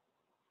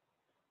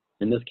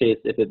 In this case,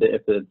 if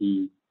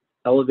the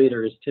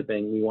elevator is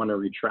tipping, we want to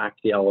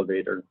retract the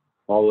elevator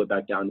all the way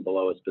back down to the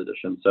lowest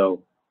position.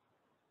 So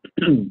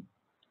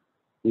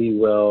we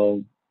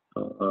will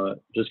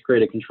just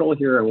create a control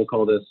here, and we'll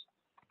call this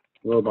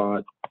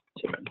robot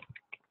tipping.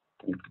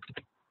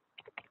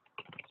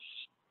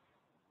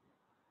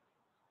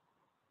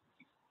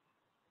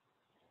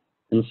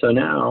 And so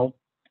now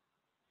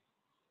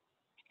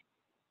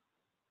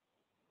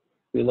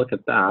we look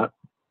at that,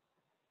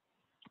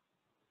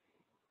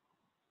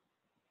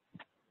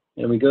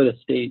 and we go to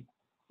state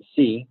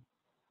C.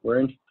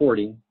 We're in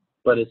 40,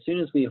 but as soon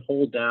as we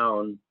hold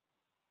down,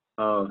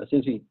 as soon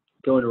as we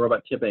go into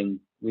robot tipping,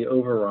 we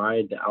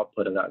override the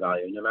output of that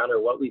value. No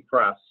matter what we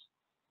press,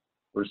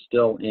 we're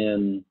still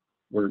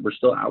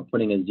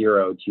outputting a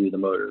 0 to the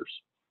motors.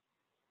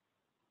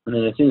 And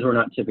then as soon as we're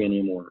not tipping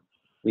anymore,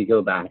 we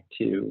go back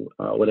to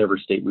whatever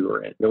state we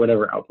were in, or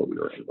whatever output we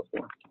were in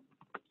before.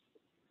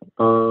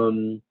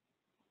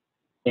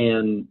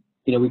 And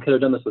we could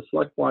have done this with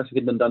select blocks. We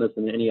could have done this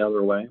in any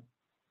other way.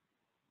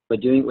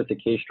 But doing it with the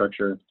case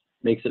structure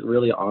makes it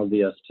really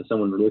obvious to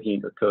someone looking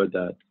at your code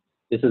that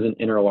this is an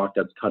interlock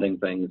that's cutting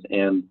things.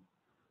 And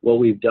what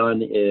we've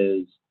done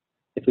is,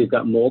 if we've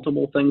got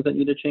multiple things that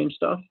need to change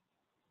stuff,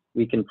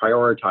 we can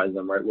prioritize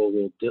them, right?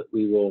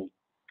 We will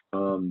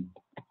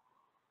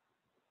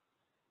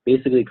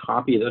basically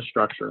copy this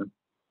structure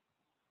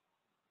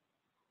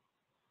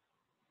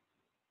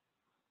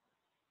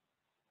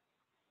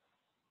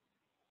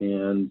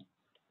and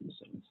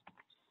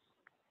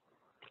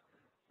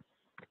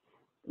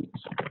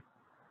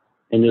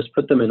just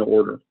put them in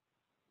order,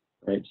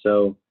 right?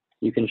 So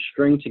you can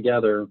string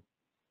together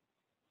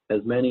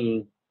as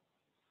many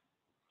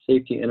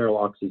safety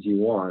interlocks as you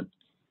want.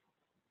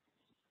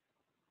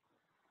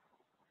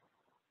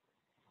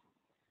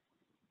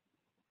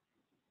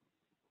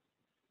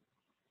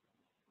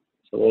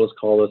 So we'll just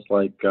call this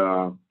like,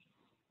 I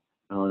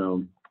don't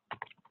know,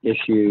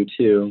 issue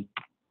 2.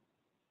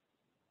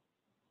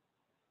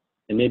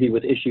 And maybe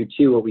with issue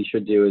 2, what we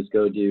should do is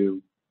go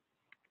do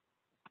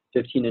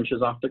 15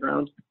 inches off the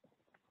ground.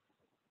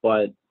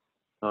 But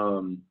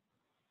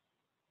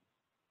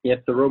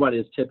if the robot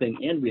is tipping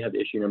and we have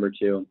issue number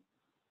 2,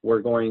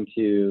 we're going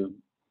to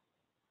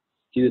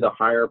do the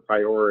higher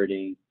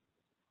priority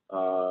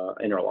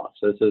interlock.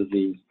 So this is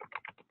the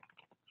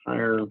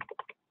higher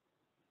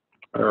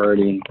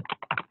priority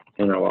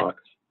interlock,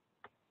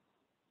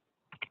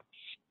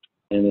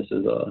 and this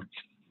is a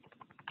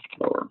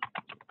lower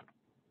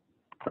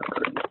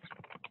priority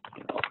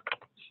interlock.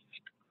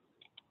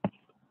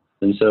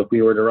 And so if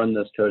we were to run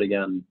this code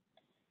again,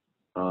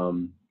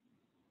 and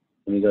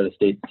we go to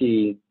state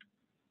C,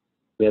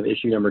 we have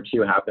issue number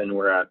 2 happen.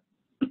 We're at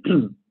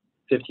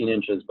 15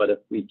 inches, but if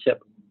we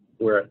tip,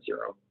 we're at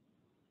 0.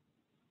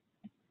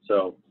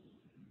 So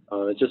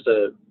it's just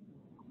an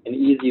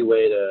easy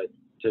way to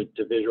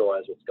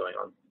visualize what's going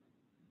on.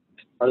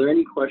 Are there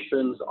any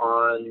questions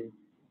on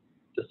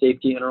the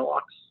safety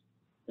interlocks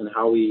and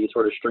how we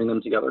sort of string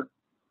them together?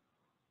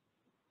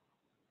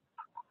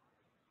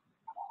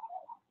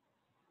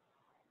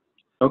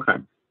 Okay.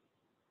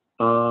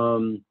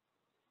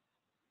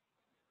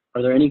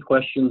 Are there any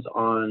questions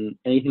on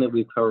anything that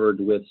we've covered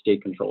with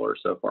state controllers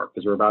so far?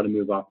 Because we're about to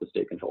move off the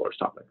state controllers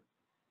topic.